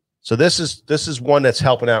 Right. So this is one that's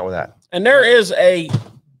helping out with that. And there is a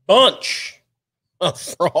bunch of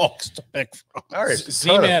frogs to pick from. All right.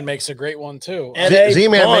 Z-Man makes a great one too. And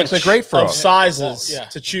Z-Man makes a bunch great frog. of sizes Yeah.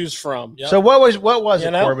 to choose from. Yep. So what was You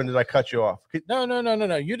it, know? Corbin? Did I cut you off? No.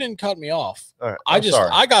 You didn't cut me off. All right.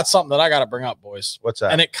 I got something that I got to bring up, boys. What's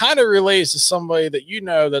that? And it kind of relates to somebody that you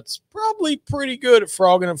know that's probably pretty good at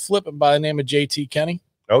frogging and flipping by the name of JT Kenny.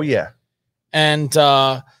 Oh yeah. And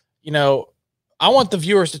I want the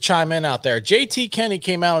viewers to chime in out there. JT Kenny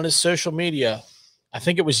came out on his social media, I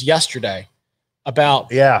think it was yesterday, about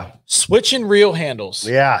Yeah. switching reel handles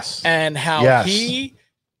Yes. and how Yes. he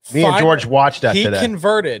Me and George watched that he today.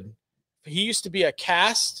 converted. He used to be a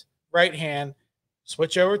cast right hand,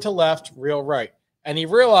 switch over to left, reel right. And he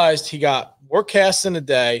realized he got more casts in a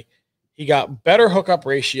day. He got better hookup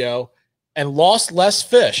ratio and lost less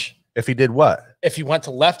fish If he did what? if he went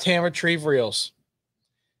to left hand retrieve reels.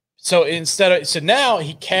 So now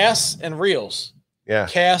he casts and reels, Yeah.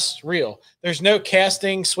 casts, reel. There's no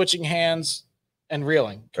casting, switching hands, and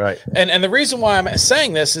reeling. Right. And the reason why I'm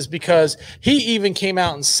saying this is because he even came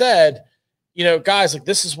out and said, guys, like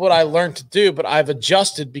this is what I learned to do, but I've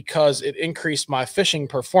adjusted because it increased my fishing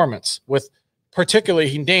performance with particularly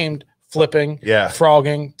he named flipping, Yeah.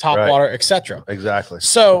 frogging, top Right. water, etc. Exactly.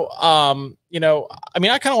 So, I kind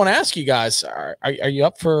of want to ask you guys, are you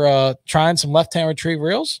up for trying some left-hand retrieve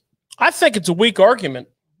reels? I think it's a weak argument.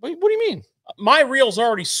 What do you mean? My reel's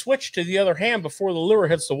already switched to the other hand before the lure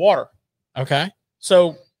hits the water. Okay.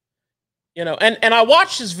 So, and I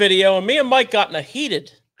watched this video, and me and Mike got in a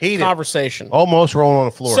heated conversation. Almost rolling on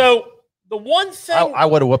the floor. So the one thing I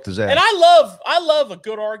would have whooped his ass. and I love a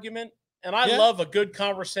good argument and I love a good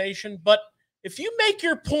conversation, but if you make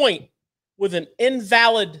your point with an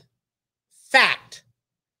invalid fact,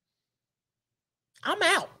 I'm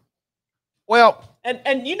out. Well,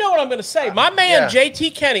 And you know what I'm going to say. My man, Yeah.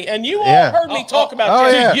 JT Kenny, and you all Yeah. heard me talk about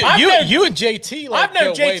oh, JT. yeah. You and JT, I've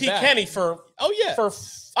known go way JT back. Kenny for Oh yeah.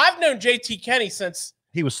 I've known JT Kenny since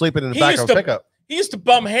he was sleeping in the He back used of a to- pickup. He used to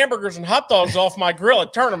bum hamburgers and hot dogs off my grill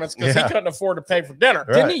at tournaments because he couldn't afford to pay for dinner.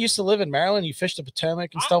 Right. Didn't he used to live in Maryland? You fished the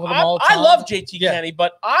Potomac and stuff with him all the time. I love JT Kenny,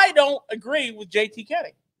 but I don't agree with JT Kenny.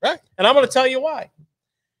 Right. And I'm going to tell you why.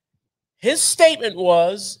 His statement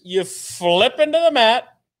was, you flip into the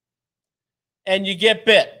mat and you get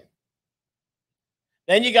bit.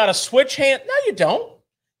 Then you got to switch hand. No, you don't.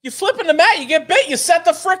 You flip in the mat, you get bit, you set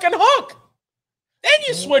the freaking hook. Then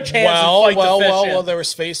you switch hands and fight the fish in. Well, there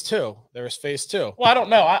was phase two. Well, I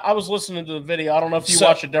don't know. I was listening to the video. I don't know if you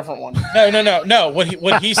watched a different one. No.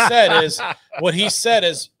 What he said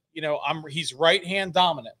is, you know, he's right hand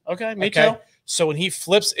dominant. Okay, me too. So when he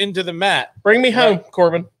flips into the mat, bring me home,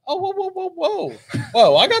 Corbin. Oh,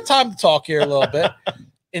 whoa! I got time to talk here a little bit.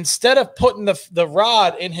 Instead of putting the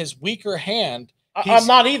rod in his weaker hand, I'm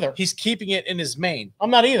not either. He's keeping it in his main. I'm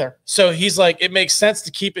not either. So he's like, it makes sense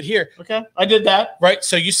to keep it here. Okay, I did that. Right.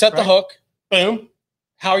 So you set the hook. Boom.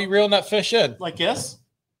 How are you reeling that fish in? Like this?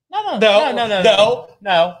 No.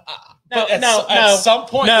 At some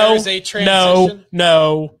point, there is a transition.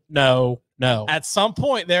 No. At some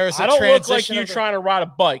point, there is a transition. I don't look like you you trying to ride a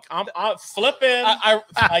bike. I'm flipping. I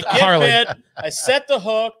get bit. I set the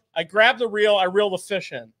hook. I grab the reel. I reel the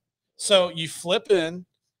fish in. So you flip in,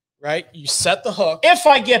 right? You set the hook. If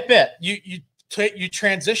I get bit, you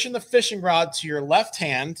transition the fishing rod to your left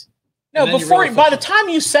hand. No, by the time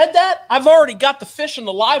you said that, I've already got the fish in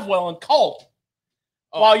the live well and cold.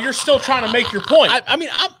 While you're still trying to make your point. I'm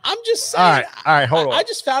just saying. All right, hold on. I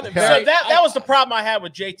just found it very. So that was the problem I had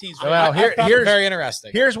with JT's. Well, here's very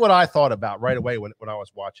interesting. Here's what I thought about right away when I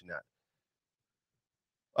was watching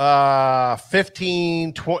that.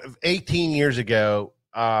 15, 20, 18 years ago,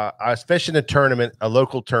 I was fishing a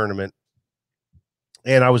local tournament,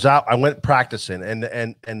 and I was out. I went practicing, and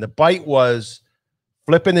the bite was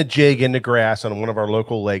flipping a jig in the grass on one of our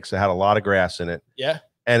local lakes that had a lot of grass in it. Yeah.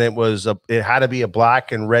 And it had to be a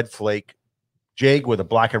black and red flake jig with a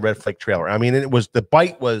black and red flake trailer. I mean, the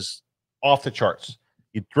bite was off the charts.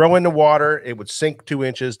 You'd throw in the water, it would sink 2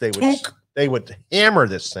 inches. They would hammer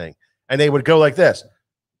this thing, and they would go like this,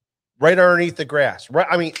 right underneath the grass. Right,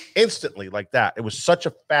 I mean, instantly like that. It was such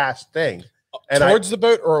a fast thing. And towards the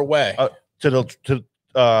boat or away? So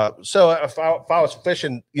if I was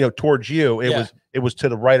fishing, towards you, it was to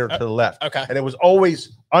the right or to the left. Okay. And it was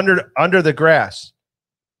always under the grass.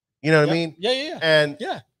 You know what I mean? Yeah. And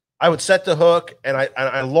I would set the hook, and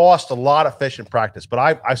I lost a lot of fish in practice, but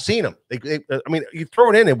I've seen them. You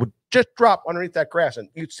throw it in, it would just drop underneath that grass, and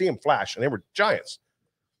you'd see them flash, and they were giants.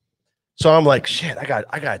 So I'm like, shit, I got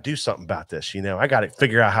to do something about this. I got to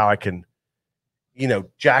figure out how I can,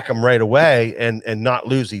 jack them right away and not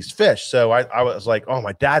lose these fish. So I was like, oh,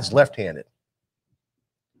 my dad's left-handed.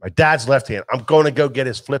 I'm going to go get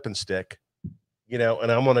his flipping stick, and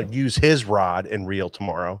I'm going to use his rod and reel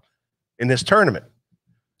tomorrow in this tournament.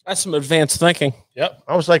 That's some advanced thinking. Yep.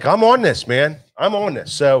 I was like, I'm on this, man. I'm on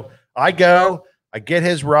this. So I get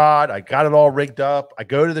his rod. I got it all rigged up. I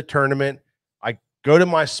go to the tournament. I go to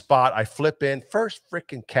my spot. I flip in. First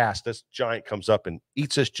freaking cast, this giant comes up and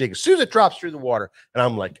eats this jig. As soon as it drops through the water, and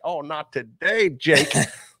I'm like, oh, not today, Jake.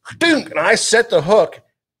 And I set the hook.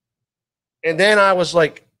 And then I was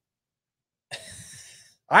like,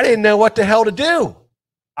 I didn't know what the hell to do.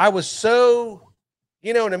 I was so...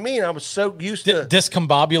 You know what I mean? I was so used to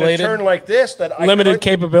discombobulated, to turn like this that limited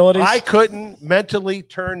capabilities. I couldn't mentally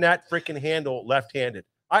turn that freaking handle left-handed.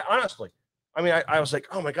 I honestly, I was like,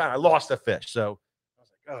 oh my God, I lost the fish. So I was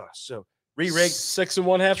like, oh, so re-rigged 6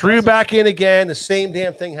 1/2. Threw back in again. The same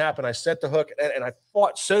damn thing happened. I set the hook and I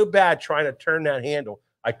fought so bad trying to turn that handle.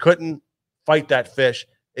 I couldn't fight that fish.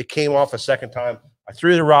 It came off a second time. I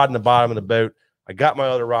threw the rod in the bottom of the boat. I got my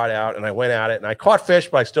other rod out and I went at it and I caught fish,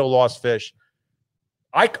 but I still lost fish.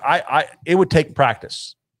 It would take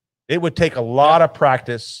practice. It would take a lot of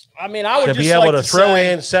practice. I would to just be able like to throw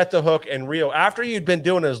in, set the hook, and reel. After you'd been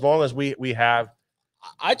doing it as long as we have.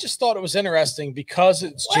 I just thought it was interesting because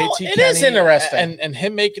it's JT. It is interesting, and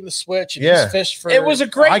him making the switch. And his fish for it was a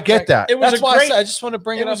great. I get that. It was That's why I just want to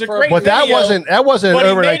bring it up. But that wasn't an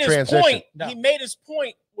overnight transition. Point. No. He made his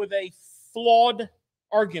point with a flawed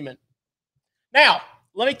argument. Now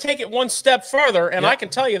let me take it one step further, and I can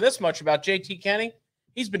tell you this much about JT Kenny.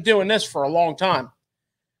 He's been doing this for a long time.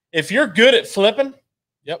 If you're good at flipping,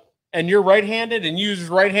 and you're right-handed and use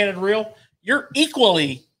right-handed reel, you're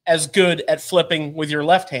equally as good at flipping with your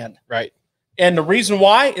left hand. Right. And the reason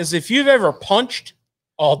why is if you've ever punched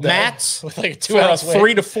all day mats with like a 2 hour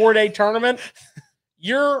 3 to 4 day tournament,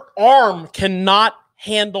 your arm cannot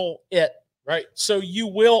handle it. Right. So you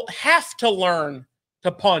will have to learn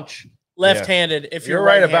to punch left-handed if you're you're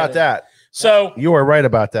right right-handed. about that. So, You are right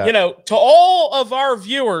about that. you know, to all of our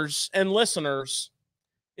viewers and listeners,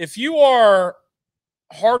 if you are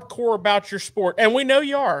hardcore about your sport, and we know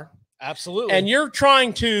you are, Absolutely. and you're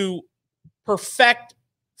trying to perfect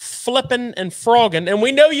flipping and frogging, and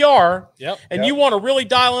we know you are, Yep. and you want to really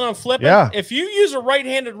dial in on flipping, Yeah. if you use a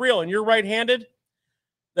right-handed reel and you're right-handed,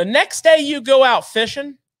 the next day you go out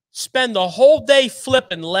fishing, spend the whole day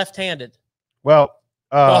flipping left-handed. Well,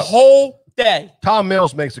 The whole day. Tom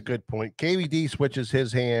Mills makes a good point. KVD switches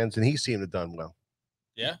his hands, and he seemed to have done well.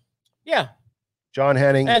 Yeah. John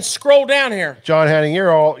Henning. And scroll down here. John Henning,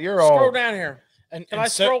 you're all. Scroll down here. And Can and I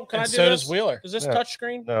scroll? Can I do so this? does Wheeler. Is this Yeah. touch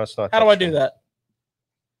screen? No, it's not. How do I do that?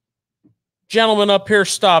 Gentleman up here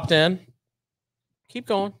stopped in. Keep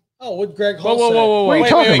going. Oh, what Greg Whoa, whoa, whoa, whoa, What are you whoa.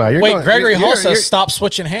 talking about? You're Wait, going- Gregory you're- Hall you're- says stop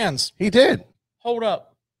switching hands. He did. Hold up.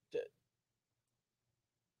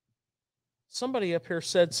 Somebody up here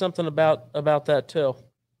said something about that too.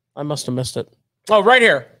 I must have missed it. Oh, right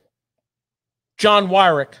here. John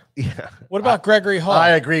Wyrick. Yeah. What about Gregory Hall? I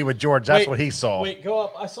agree with George. That's Wait, what he saw. Wait, go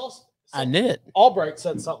up. I saw I knew it. Albright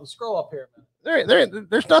said something. Scroll up here, man.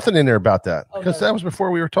 There's nothing in there about that because Okay. that was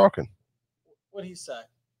before we were talking. What did he say?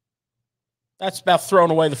 That's about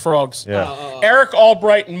throwing away the frogs. Yeah. Eric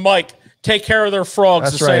Albright and Mike take care of their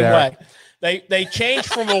frogs That's the right, same Eric. way. They change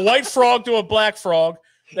from a white frog to a black frog.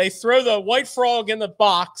 They throw the white frog in the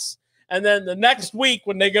box, and then the next week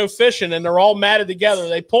when they go fishing and they're all matted together,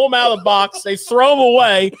 they pull them out of the box, they throw them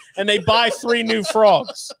away, and they buy 3 new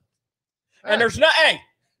frogs. And there's Nothing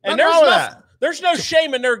wrong with there's no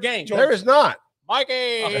shame in their game. There is not.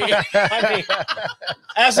 Mikey. I mean,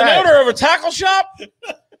 as an owner of a tackle shop,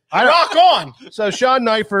 I don't- rock on. So Sean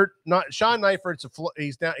Neifert, Sean Neifert's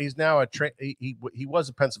he's now a he was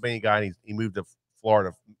a Pennsylvania guy and he moved to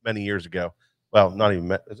Florida many years ago. Well, not even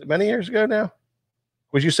is it many years ago now?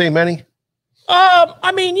 Would you say many?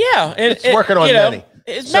 I mean, yeah, It's working on you know, many.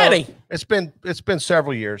 It's So, many, It's been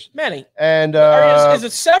several years, many. and Is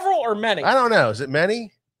it several or many? I don't know. Is it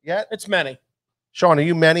many yet? It's many. Sean, are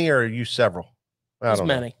you many or are you several? I It's don't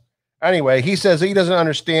know. many. Anyway, he says he doesn't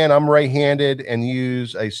understand. I'm right-handed and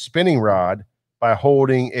use a spinning rod by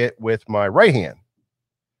holding it with my right hand.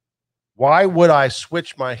 Why would I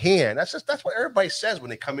switch my hand? That's what everybody says when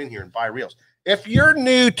they come in here and buy reels. If you're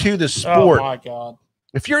new to the Oh sport, my god!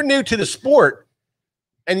 if you're new to the sport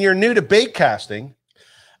and you're new to bait casting,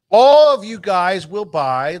 all of you guys will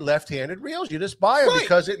buy left-handed reels. You just buy them Right.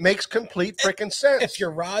 because it makes complete freaking sense. If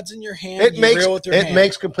your rod's in your hand, it you makes reel with your it hand.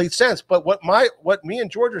 makes complete sense. But what me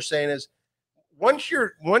and George are saying is, once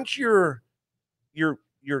you're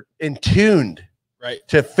in tuned right.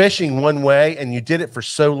 to fishing one way and you did it for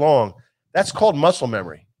so long, that's called muscle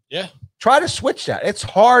memory. Yeah. Try to switch that. It's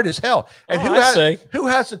hard as hell. And Oh, I see. who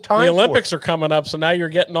has the time? The for it? Olympics are coming up, so now you're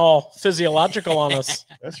getting all physiological on us.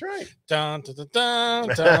 That's right. Dun, dun, dun,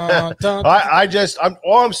 dun, dun, dun. I'm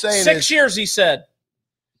all I'm saying 6 is years, he said.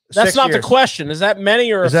 That's 6 not years. the question. Is that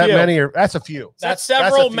many or Is a that few? many or that's a few? That's a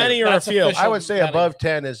several, few. many, or That's a few. official. I would say Many. above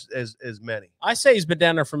 10 is many. I say he's been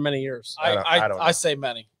down there for many years. I don't know. I say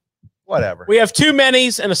many. Whatever. We have 2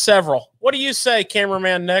 manys and a several. What do you say,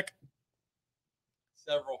 cameraman Nick?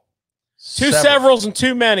 Several. 2 severals and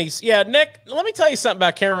 2 manys. Yeah, Nick, let me tell you something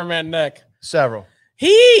about cameraman Nick. Several. He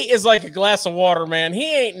is like a glass of water, man.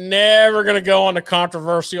 He ain't never going to go on the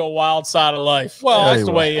controversial wild side of life. Well, that's he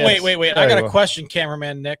the will. way he is. Wait. Yeah, I got he a will. question,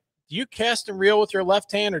 cameraman Nick. Do you cast and reel with your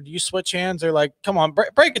left hand, or do you switch hands? Or like, come on,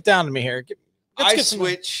 break it down to me here. Let's I get some-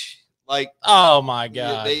 switch like Oh my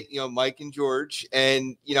yeah, god! they, Mike and George,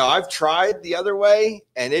 and I've tried the other way,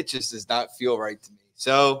 and it just does not feel right to me.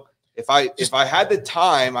 So if I had the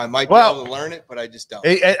time, I might be able to learn it, but I just don't.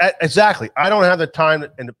 Exactly. I don't have the time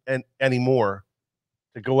and anymore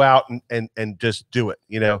to go out and just do it.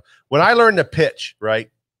 When I learned to pitch, right?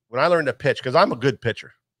 When I learned to pitch, because I'm a good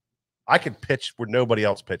pitcher, I can pitch where nobody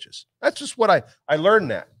else pitches. That's just what I learned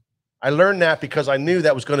that. I learned that because I knew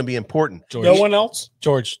that was going to be important. George, No one else?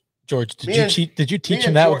 George, did you teach him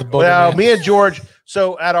and that George- with the book? Well, me and George.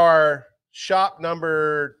 So at our shop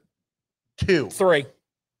number 3.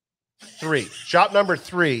 3, shop number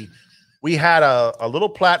 3, we had a little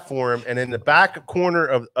platform, and in the back corner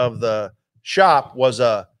of the shop was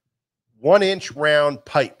a 1-inch round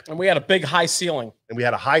pipe, And we had a big high ceiling. and we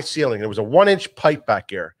had a high ceiling. There was a 1-inch pipe back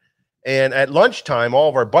there, and at lunchtime, all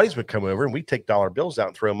of our buddies would come over, and we'd take dollar bills out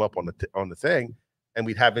and throw them up on the thing, and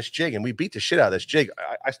we'd have this jig, and we beat the shit out of this jig.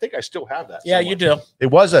 I think I still have that. Yeah, somewhere. you do.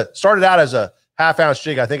 It started out as a half-ounce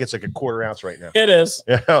jig. I think it's like a 1/4 ounce right now. It is.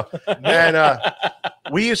 And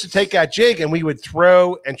we used to take that jig and we would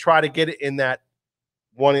throw and try to get it in that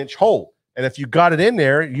 1-inch hole. And if you got it in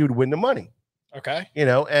there, you'd win the money. Okay.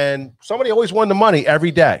 And somebody always won the money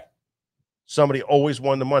every day. somebody always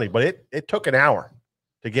won the money. But it took an hour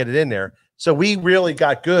to get it in there. So we really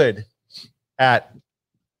got good at,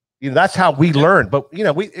 that's how we learned. But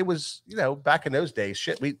it was back in those days,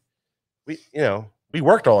 shit. We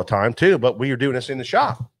worked all the time too, but we were doing this in the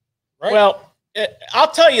shop. Right. Well, I'll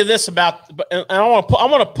tell you this about, and I want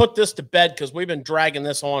to put this to bed because we've been dragging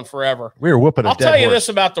this on forever. We were whooping. I'll tell you this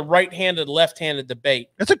about the right-handed, left-handed debate.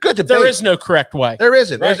 It's a good debate. There is no correct way. There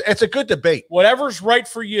isn't. Right? It's a good debate. Whatever's right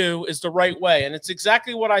for you is the right way, and it's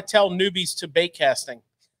exactly what I tell newbies to bait casting.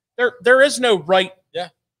 There is no right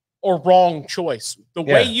or wrong choice. The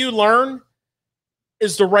way you learn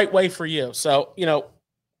is the right way for you. So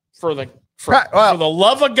for the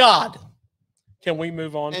love of God. Can we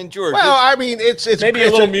move on? And George, well, I mean, it's maybe a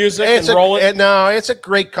little music and roll it. No, it's a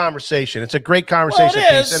great conversation. It's a great conversation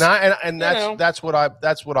piece, and that's what I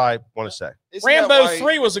want to say. Rambo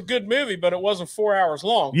 3 was a good movie, but it wasn't 4 hours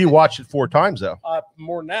long. You watched it 4 times though.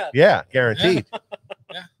 More than that. Yeah, guaranteed.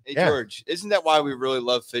 Hey George, isn't that why we really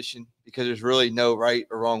love fishing? Because there's really no right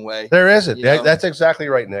or wrong way. There isn't. That's exactly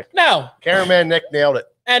right, Nick. No, cameraman Nick nailed it.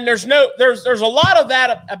 And there's a lot of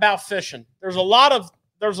that about fishing. There's a lot of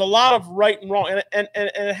right and wrong, and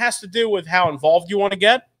it has to do with how involved you want to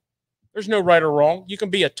get. There's no right or wrong. You can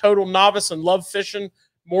be a total novice and love fishing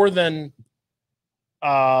more than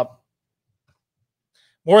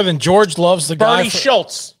George loves the Bernie guy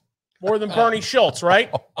Schultz. More than Bernie Schultz, right?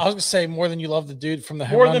 I was gonna say more than you love the dude from the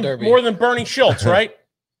home run derby. More than Bernie Schultz, right?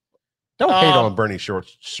 Don't hate on Bernie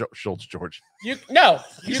Schultz, George. He's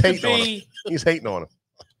hating on him.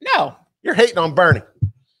 No, you're hating on Bernie.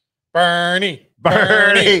 Bernie.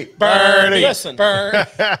 Listen.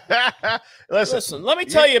 Listen. Let me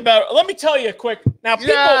tell you a quick. Now,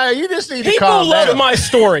 people, you just need to calm down. People love my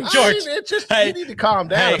story, George. You need to calm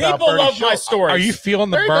down. People love my story. Are you feeling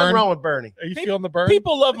the burn? Nothing wrong with Bernie. Are you feeling the burn?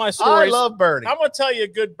 People love my story. I love Bernie. I'm going to tell you a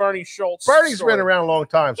good Bernie Schultz. Bernie's story. been around a long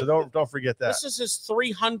time, so don't forget that. This is his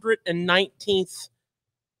 319th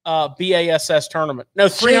BASS tournament. No,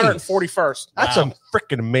 341st. That's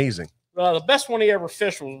freaking amazing. The best one he ever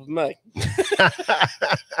fished was with me.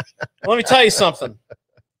 Let me tell you something.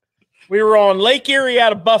 We were on Lake Erie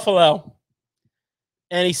out of Buffalo,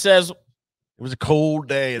 and he says, "It was a cold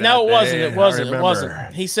day." No, it wasn't. It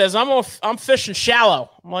wasn't. He says, "I'm fishing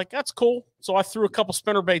shallow." I'm like, "That's cool." So I threw a couple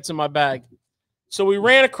spinner baits in my bag. So we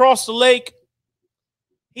ran across the lake.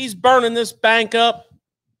 He's burning this bank up.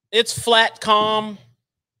 It's flat, calm,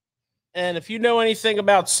 and if you know anything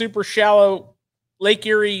about super shallow Lake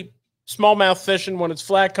Erie smallmouth fishing when it's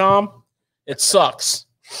flat calm, it sucks.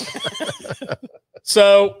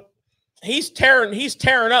 So he's tearing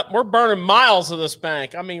up. We're burning miles of this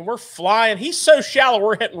bank. I mean, we're flying. He's so shallow,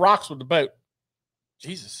 we're hitting rocks with the boat.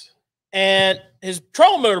 Jesus. And his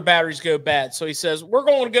trolling motor batteries go bad. So he says, we're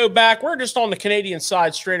going to go back. We're just on the Canadian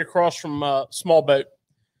side, straight across from small boat.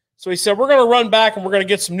 So he said, we're going to run back and we're going to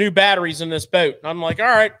get some new batteries in this boat. And I'm like, all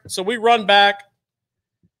right. So we run back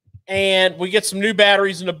and we get some new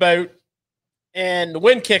batteries in the boat. And the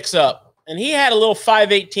wind kicks up, and he had a little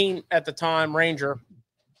 518 at the time Ranger.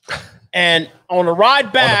 And on the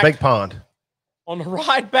ride back, on a big pond. On the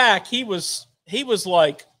ride back, he was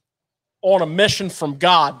like on a mission from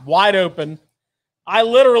God, wide open. My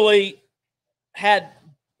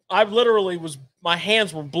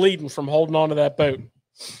hands were bleeding from holding on to that boat.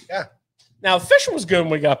 Yeah. Now the fishing was good when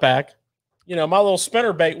we got back. My little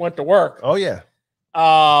spinner bait went to work. Oh yeah.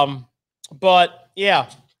 But yeah.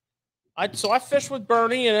 So I fished with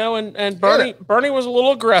Bernie, and Bernie was a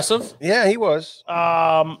little aggressive. Yeah, he was.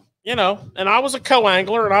 And I was a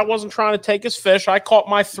co-angler, and I wasn't trying to take his fish. I caught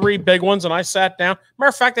my 3 big ones, and I sat down. Matter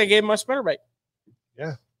of fact, I gave him my spinnerbait.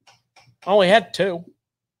 Yeah. I only had 2.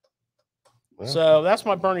 Well, so that's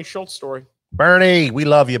my Bernie Schultz story. Bernie, we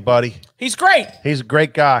love you, buddy. He's great. He's a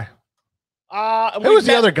great guy. Who was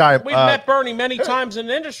the other guy? We've met Bernie many times in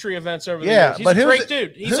industry events over the yeah, years. He's but a great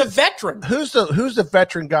dude. He's a veteran. Who's the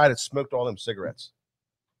veteran guy that smoked all them cigarettes?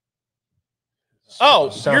 Oh,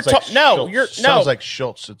 sounds like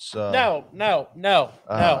Schultz. It's no.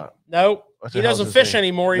 He doesn't fish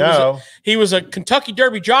anymore. He was a Kentucky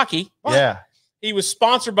Derby jockey. Yeah. He was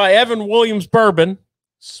sponsored by Evan Williams Bourbon.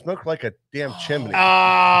 Smoked like a damn chimney.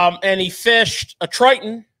 And he fished a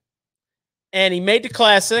Triton, and he made the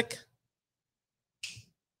Classic.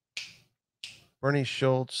 Bernie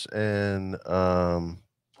Schultz and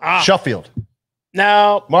Sheffield.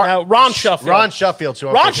 No, Ron Sheffield. Ron Sheffield.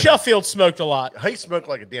 Ron Sheffield smoked a lot. He smoked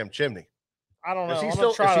like a damn chimney. I don't know. Is he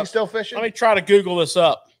still fishing? Let me try to Google this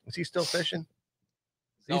up. Is he still fishing?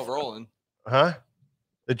 He's not rolling. Huh?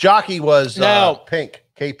 The jockey was Pink.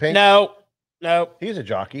 K Pink? No. He's a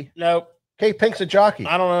jockey. No. K Pink's a jockey.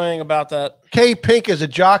 I don't know anything about that. K Pink is a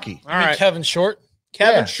jockey. All right, Kevin Short.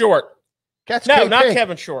 Kevin Yeah. Short. That's No, K not Pink.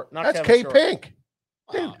 Kevin Short. Not That's Kevin K Short. Pink.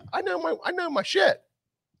 Dude, I know my shit.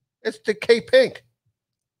 It's the K Pink.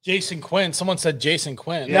 Jason Quinn. Someone said Jason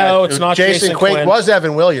Quinn. No, it's not Jason Quinn. Was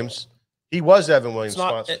Evan Williams. He was Evan Williams' It's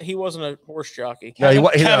not. sponsor. He wasn't a horse jockey. No, he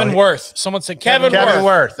wa- he- Kevin no, he- Worth. Someone said Kevin Kevin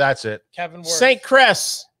Worth. Worth. That's it. Kevin Worth. St.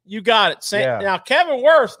 Cress. You got it. Yeah. Now Kevin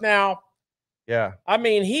Worth. Now, Yeah. I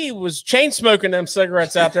mean, he was chain smoking them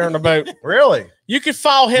cigarettes out there on the boat. Really? You could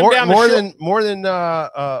follow him More, down more the than more than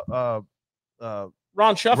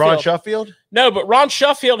Ron Sheffield. Ron Sheffield. No, but Ron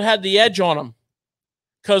Sheffield had the edge on him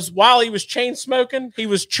because while he was chain smoking, he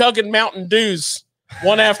was chugging Mountain Dews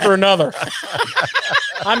one after another.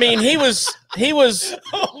 I mean, he was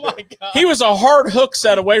Oh my god. he was a hard hook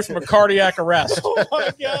set away from a cardiac arrest. Oh my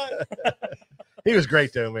god. He was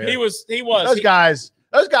great though, man. He was. Those guys.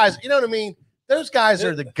 You know what I mean? Those guys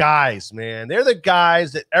are the guys, man. They're the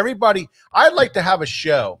guys that everybody. I'd like to have a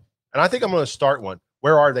show, and I think I'm going to start one.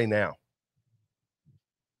 Where are they now?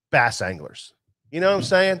 Bass anglers. You know what I'm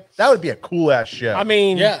saying? That would be a cool ass show. I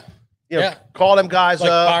mean, Yeah. you know, yeah. call them guys Like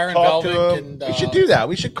up, Byron talk to Velvick them. and, We should do that.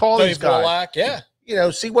 We should call Tony these guys. Polak. Yeah. You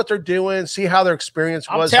know, see what they're doing, see how their experience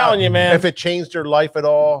I'm was. telling you, man. if it changed their life at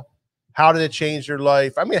all. How did it change their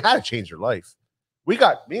life? I mean, how did it change their life? Me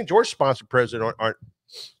and George sponsored pros that aren't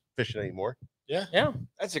fishing anymore. yeah.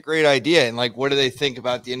 That's a great idea. And like, what do they think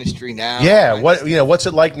about the industry now? Yeah, Like, what's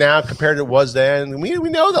it like now compared to what it was then? We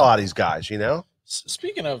know a lot of these guys. You know,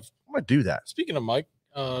 Speaking of I'm gonna do that. Mike,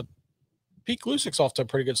 Pete Glusik's off to a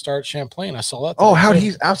pretty good start at Champlain. I saw that. Oh,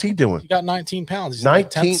 today, too. how's he doing? He got 19 pounds. He's like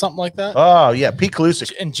 19? 10, something like that. Oh yeah, Pete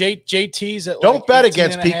Kalusic. And JT's at Don't like bet 18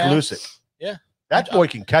 against and a Pete half. Kalusic. Yeah. That boy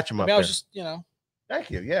can catch him I up mean, I there. was just, Thank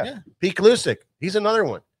you. Yeah. Yeah. Pete Kalusic. He's another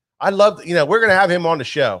one. I love. We're gonna have him on the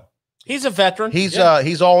show. He's a veteran. He's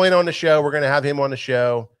all in on the show. We're gonna have him on the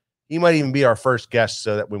show. He might even be our first guest,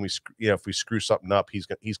 so that when we if we screw something up,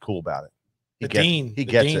 he's cool about it. He the gets, Dean. He the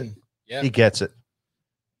gets Dean. it. Yeah. He gets it.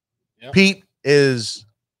 Yeah. Pete is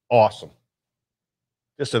awesome.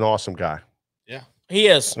 Just an awesome guy he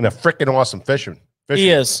is. and a freaking awesome fisherman. He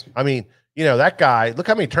is I mean, that guy. Look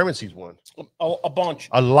how many tournaments he's won. a bunch.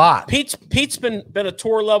 A lot. Pete's been a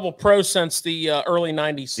tour level pro since the early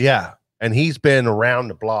 '90s. Yeah, and he's been around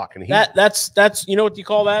the block, and That's you know what you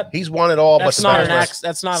call that? he's won it all. That's but not the an Masters. accident.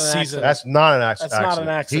 That's not an Season. accident. That's not an accident. That's not an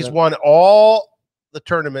accident. He's won all the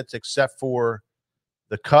tournaments except for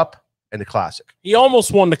the Cup and the Classic. He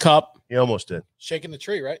almost won the cup. He almost did. Shaking the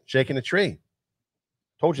tree, right? Shaking the tree.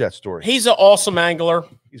 Told you that story. He's an awesome angler.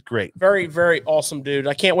 He's great. Very, very awesome dude.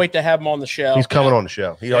 I can't wait to have him on the show. He's coming on the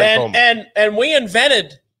show. He already told me. and we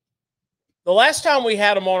invented the last time we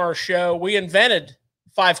had him on our show. We invented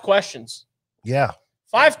 5 questions. Yeah.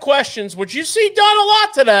 5 questions, which you see done a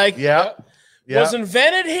lot today. Yeah. Yeah. Was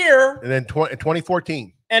invented here, And then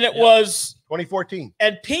 2014. and it was 2014.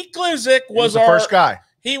 and Pete Gluzik He was was the our first guy.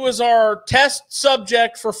 He was our test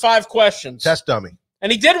subject for 5 questions. Test dummy.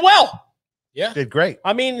 And he did well. Yeah. Did great.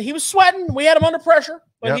 I mean, he was sweating. We had him under pressure,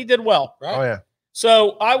 but Yep. he did well. Right. Oh yeah.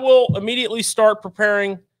 So I will immediately start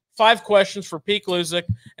preparing 5 questions for Pete Gluzik,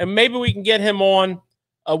 and maybe we can get him on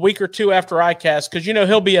a week or 2 after ICAST, because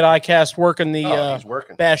he'll be at ICAST working the He's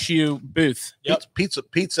working. Bash U booth. Yep.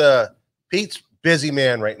 Pete's busy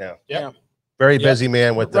man right now. Yep. Very Yep. busy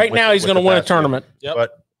man with Right now, he's going to win a tournament. Yep.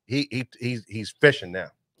 But he's fishing now.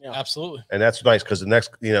 Yeah. Absolutely. And that's nice because the next,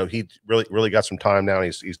 he really got some time now. And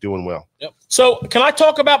he's doing well. So can I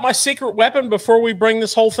talk about my secret weapon before we bring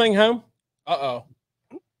this whole thing home? Uh-oh.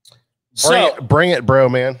 Bring it, bro,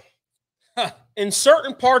 man. In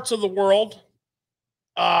certain parts of the world,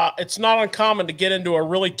 it's not uncommon to get into a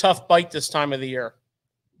really tough bite this time of the year.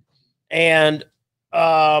 And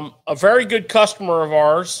a very good customer of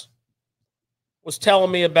ours was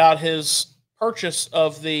telling me about his purchase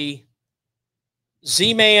of the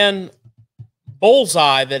Z-Man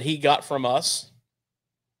Bullseye that he got from us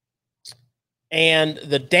and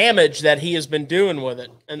the damage that he has been doing with it.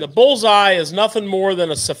 And the Bullseye is nothing more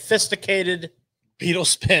than a sophisticated Beetle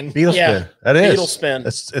spin. Beetle Yeah, spin. That is. beetle spin.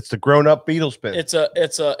 It's the grown up beetle spin. It's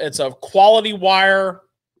a quality wire.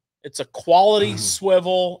 It's a quality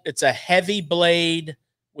swivel. It's a heavy blade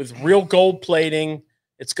with real gold plating.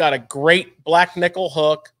 It's got a great black nickel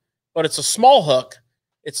hook, but it's a small hook.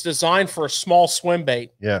 It's designed for a small swim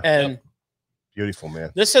bait. Yeah. And Beautiful,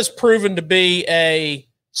 man. this has proven to be a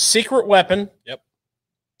secret weapon. Yep.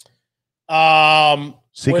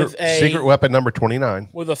 Secret weapon number 29.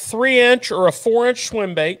 With a 3-inch or a 4-inch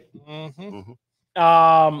swim bait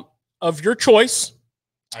Mm-hmm. of your choice.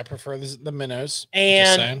 I prefer the minnows. Just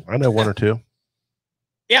And saying. I know one or two.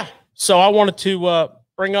 yeah, so I wanted to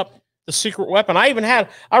bring up the secret weapon. I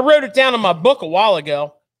wrote it down in my book a while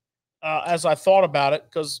ago as I thought about it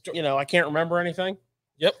because, I can't remember anything.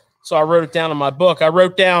 Yep. So I wrote it down in my book. I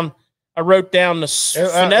wrote down the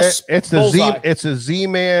finesse. It's the bullseye. It's a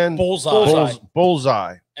Z-Man Bullseye.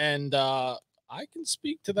 bullseye. And I can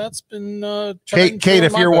speak to that's been Kate,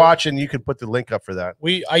 if you're watching, you could put the link up for that.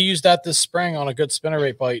 I used that this spring on a good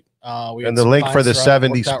spinnerbait bite. And the link for the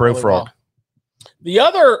 70s Pro Frog.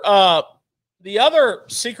 Well. The other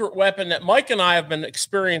secret weapon that Mike and I have been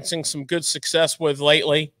experiencing some good success with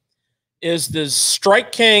lately is the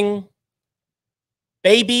Strike King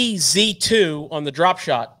Baby Z2 on the drop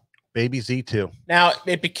shot. Baby Z2. Now,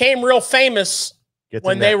 it became real famous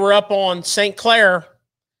when they were up on St. Clair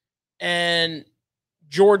and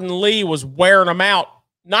Jordan Lee was wearing them out.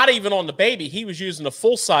 Not even on the Baby. He was using a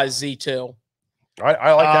full-size Z2.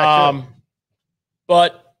 I like that too.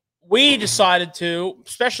 But we decided to,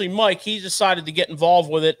 especially Mike, he decided to get involved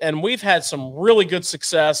with it, and we've had some really good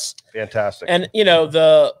success. Fantastic. And,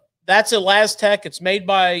 that's a Laztec. It's made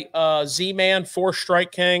by Z-Man for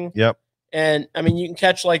Strike King. Yep. And, you can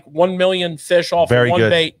catch like 1 million fish off Very of one good.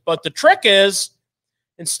 bait. But the trick is,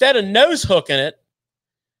 instead of nose hooking it,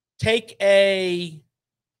 take a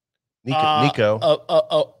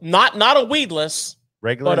Nico. not a weedless,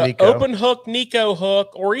 Regular but an Nico. open hook Nico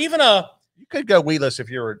hook, or even You could go weedless if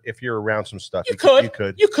you're around some stuff. You could.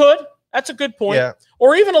 That's a good point. Yeah.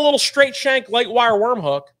 Or even a little straight shank light wire worm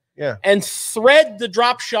hook. Yeah. And thread the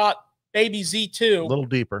drop shot Baby Z2 A little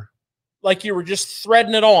deeper. like you were just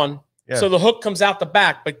threading it on. Yeah. So the hook comes out the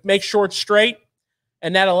back, but make sure it's straight.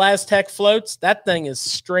 And that Elastec floats. That thing is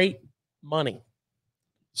straight money.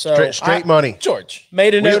 So Straight money. George.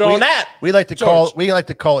 Made a note on that We like to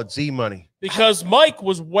call it Z money. because Mike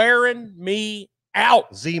was wearing me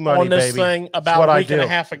out Z money, on this baby. thing That's about what a I week and a do.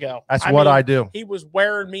 half ago. That's what I do. He was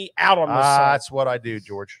wearing me out on this thing. That's what I do,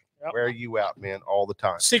 George. Yep. Wear you out, man, all the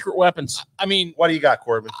time. Secret weapons. What do you got,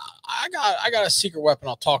 Corbin? I got a secret weapon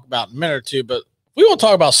I'll talk about in a minute or two, but if we want to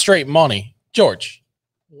talk about straight money, George,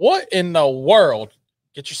 what in the world,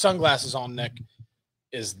 get your sunglasses on, Nick,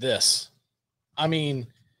 is this? I know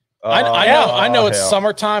it's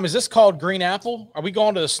summertime. Is this called Green Apple? Are we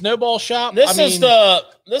going to the snowball shop? This is the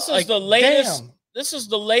latest. damn. This is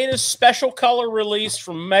the latest special color release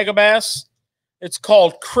from Megabass. It's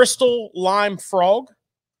called Crystal Lime Frog.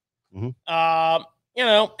 Mhm.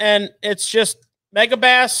 And it's just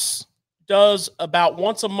Megabass does about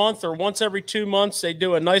once a month or once every 2 months. They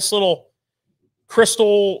do a nice little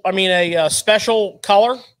a special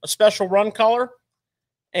color, a special run color,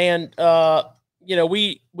 and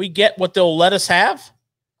we get what they'll let us have,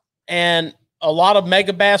 and a lot of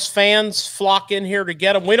Megabass fans flock in here to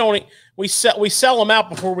get them. We sell them out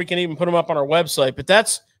before we can even put them up on our website. But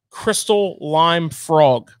that's Crystal Lime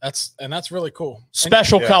Frog. That's really cool.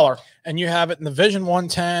 Special color. And you have it in the Vision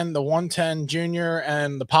 110, the 110 Junior,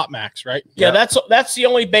 and the Pop Max, right? Yeah, that's the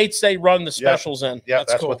only baits they run the specials in. Yeah,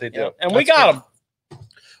 that's cool. what they do. Yeah. And we got them.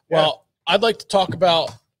 Well, I'd like to talk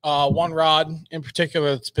about one rod in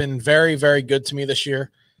particular that's been very, very good to me this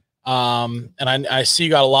year. And I see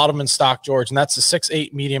you got a lot of them in stock, George, and that's the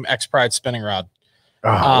 6.8 medium X Pride spinning rod.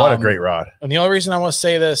 Oh, what a great rod. And the only reason I want to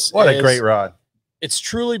say this What is a great rod. it's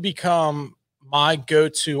truly become my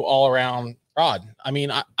go-to all-around rod. I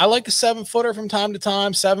like a 7-footer from time to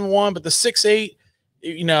time, 7.1, but the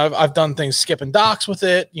 6.8, I've done things skipping docks with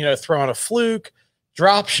it, throwing a fluke,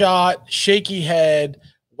 drop shot, shaky head,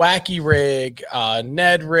 wacky rig,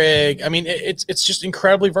 Ned rig. It's just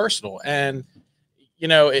incredibly versatile. And,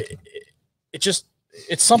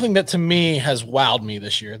 it's something that to me has wowed me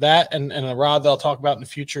this year. That and a rod that I'll talk about in the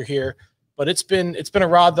future here. But it's been a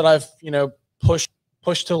rod that I've,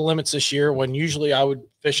 pushed to the limits this year when usually I would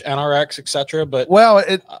fish NRX, etc. But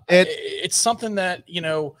it's something that,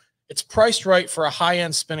 it's priced right for a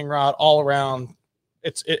high-end spinning rod all around.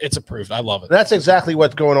 It's approved. I love it. That's exactly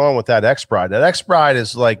what's going on with that X Pride. That X Pride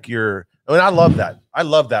is like I love that. I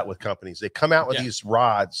love that with companies. They come out with these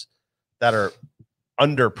rods that are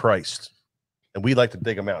underpriced, and we like to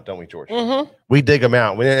dig them out, don't we, George? Mm-hmm. We dig them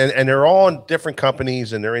out, and they're all in different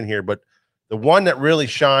companies, and they're in here. But the one that really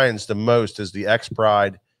shines the most is the X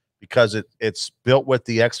Pride because it's built with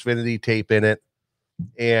the Xfinity tape in it,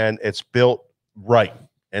 and it's built right,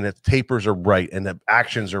 and its tapers are right, and the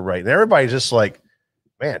actions are right, and everybody's just like,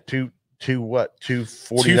 man, 249,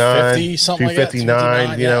 250, something 259,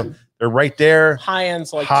 like that, they're right there. High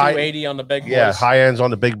ends like 280 on the big boys. Yeah, high ends on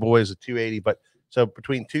the big boys at 280. But so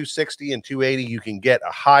between 260 and 280, you can get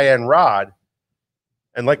a high end rod.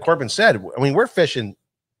 And like Corbin said, we're fishing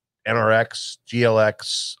NRX,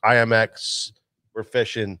 GLX, IMX. We're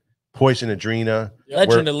fishing Poison Adrena.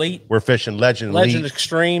 Legend Elite. We're fishing Legend Legend Elite,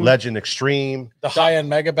 Extreme. Legend Extreme, The high-end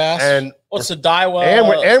mega bass. and What's the Daiwa? And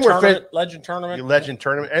we're tournament, Legend Tournament. Legend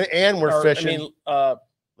Tournament, and we're Or, fishing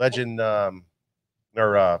Legend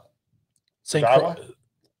St. Daiwa?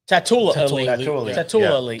 Tatula Tatula Elite. Elite. Tatula Elite. Tatula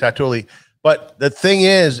Yeah, Elite. Tatula Elite. But the thing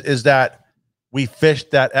is that we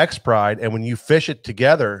fished that X Pride, and when you fish it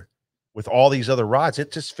together with all these other rods,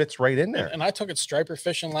 it just fits right in there. And I took it striper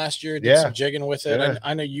fishing last year, did Yeah. some jigging with it. Yeah.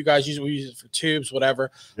 I know you guys we use it for tubes,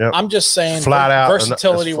 whatever. Yep. I'm just saying, Flat out,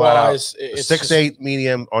 versatility it's flat out. wise, it's 6'8"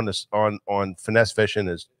 medium on this on finesse fishing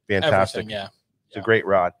is fantastic. everything. Yeah. It's a great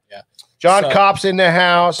rod. Yeah. John So- Kopp's in the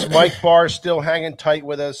house. Mike Barr's still hanging tight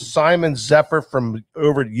with us. Simon Zephyr from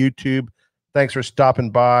over at YouTube. Thanks for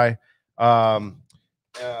stopping by.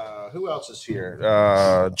 Who else is here?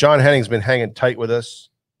 John Henning's been hanging tight with us.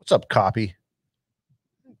 What's up, Koppy?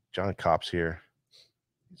 John Kopp's here.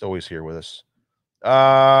 He's always here with us.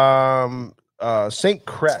 St.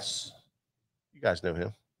 Cress. You guys know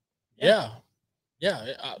him. Yeah.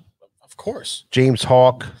 Of course. James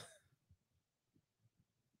Hawk.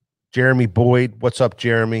 Jeremy Boyd. What's up,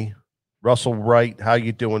 Jeremy? Russell Wright. How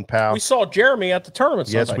you doing, pal? We saw Jeremy at the tournament.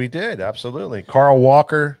 Yes, Sunday. we did. Absolutely. Carl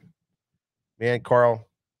Walker. Man, Carl,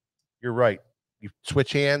 you're right. You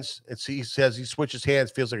switch hands. He says he switches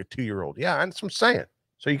hands, feels like a 2-year-old. Yeah, that's what I'm saying.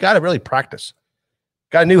 So you got to really practice.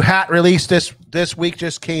 Got a new hat release this week,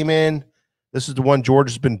 just came in. This is the one George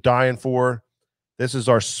has been dying for. This is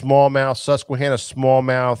our smallmouth, Susquehanna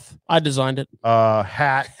smallmouth I designed it.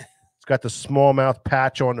 hat. It's got the smallmouth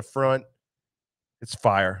patch on the front. It's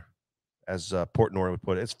fire, as Portnoy would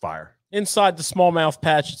put it. It's fire. Inside the smallmouth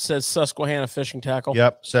patch, it says Susquehanna Fishing Tackle.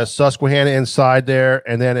 Yep, says Susquehanna inside there,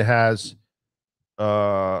 and then it has,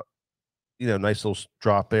 nice little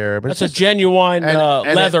drop there. But That's it's a genuine and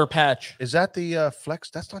leather patch. Is that the flex?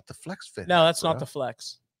 That's not the flex fit. No, that's bro. not the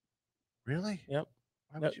flex. Really. Yep.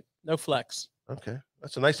 Why No, would you- no flex. Okay,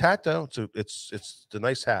 that's a nice hat though. It's the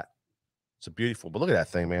nice hat. It's a beautiful. But look at that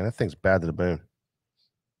thing, man. That thing's bad to the bone.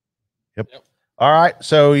 Yep. All right,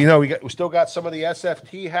 so we still got some of the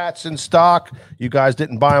SFT hats in stock. You guys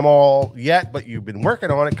didn't buy them all yet, but you've been working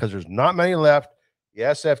on it because there's not many left. The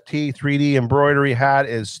SFT 3D embroidery hat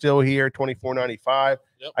is still here, $24.95.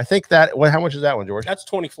 Yep. I think that. How much is that one, George? That's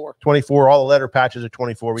 24. 24. All the letter patches are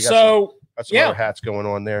 24. We got So some yeah. other hats going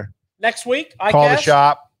on there. next week, I Call the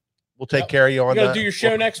shop. We'll take Yep. care of you You're on gonna that. do your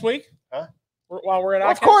show next week, Huh? While we're at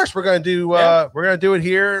Of ICAST? course, we're gonna do. Yeah. We're gonna do it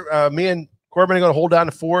here. Me and Corbin are gonna hold down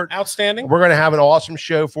the fort. Outstanding. We're gonna have an awesome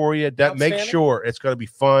show for you. That make Outstanding. sure it's gonna be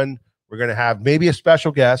fun. We're gonna have maybe a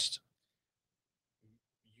special guest.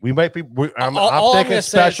 We might be. I'm All I'm thinking gonna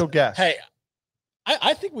say special is, guest. Hey,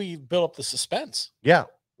 I think we built up the suspense. Yeah,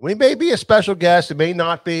 we may be a special guest. It may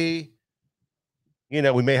not be. We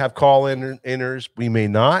may have call-inners. We may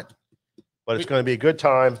not, but it's going to be a good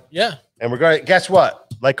time. Yeah. And we're going to guess what?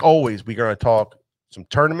 Like always, we're going to talk some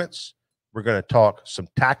tournaments. We're going to talk some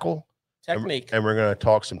tackle. Technique. And we're going to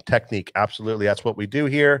talk some technique. Absolutely. That's what we do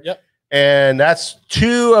here. Yep. And that's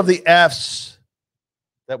 2 of the F's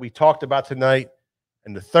that we talked about tonight.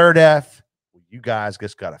 And the third F, you guys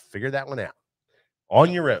just got to figure that one out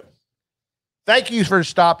on your own. Thank you for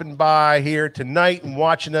stopping by here tonight and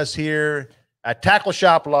watching us here at Tackle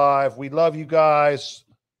Shop Live. We love you guys.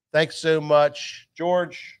 Thanks so much.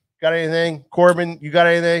 George, got anything? Corbin, you got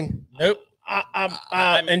anything? Nope.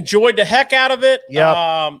 I enjoyed the heck out of it.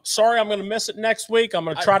 Yep. Sorry, I'm going to miss it next week. I'm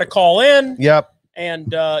going to try to call in. Yep. And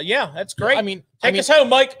that's great. I mean, Take us home,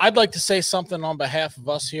 Mike. I'd like to say something on behalf of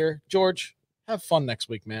us here. George, have fun next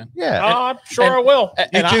week, man. Yeah. I'm sure I will.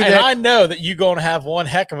 And too, Nick. I know that you're going to have one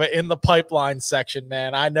heck of it in the pipeline section,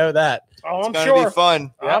 man. I know that. Oh, I'm It's gonna sure. be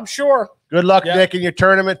fun. I'm sure. Good luck, Yeah. Nick, in your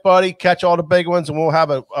tournament, buddy. Catch all the big ones, and we'll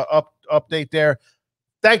have a update there.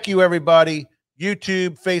 Thank you, everybody.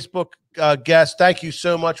 YouTube, Facebook guests, thank you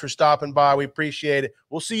so much for stopping by. We appreciate it.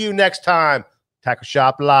 We'll see you next time. Tackle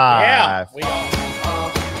Shop Live. Yeah. We are.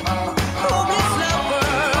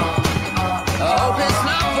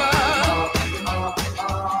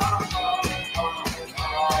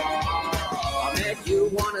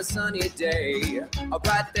 A sunny day,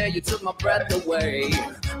 right there you took my breath away.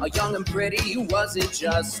 A young and pretty wasn't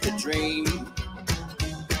just a dream.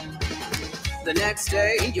 The next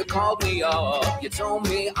day you called me up, you told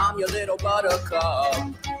me I'm your little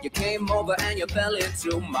buttercup. You came over and you fell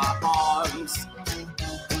into my arms.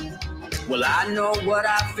 Well, I know what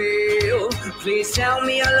I feel. Please tell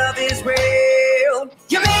me your love is real.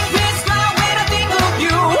 You make me smile when I think of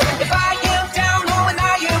you. If I am down low and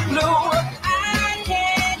I am blue, I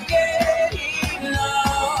can't get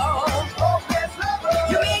enough. Oh, yes,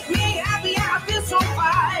 lover. You make me happy, I feel so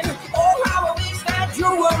fine. Oh, how I wish that you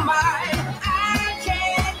were mine.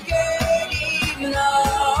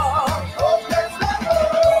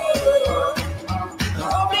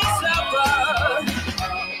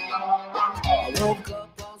 Woke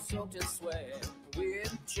up all soaked in sweat,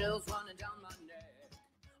 with chills running down my neck.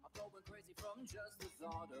 I'm going crazy from just the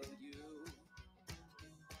thought of you.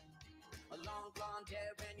 A long blonde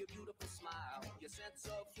hair and your beautiful smile. Your sense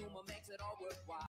of humor makes it all worthwhile.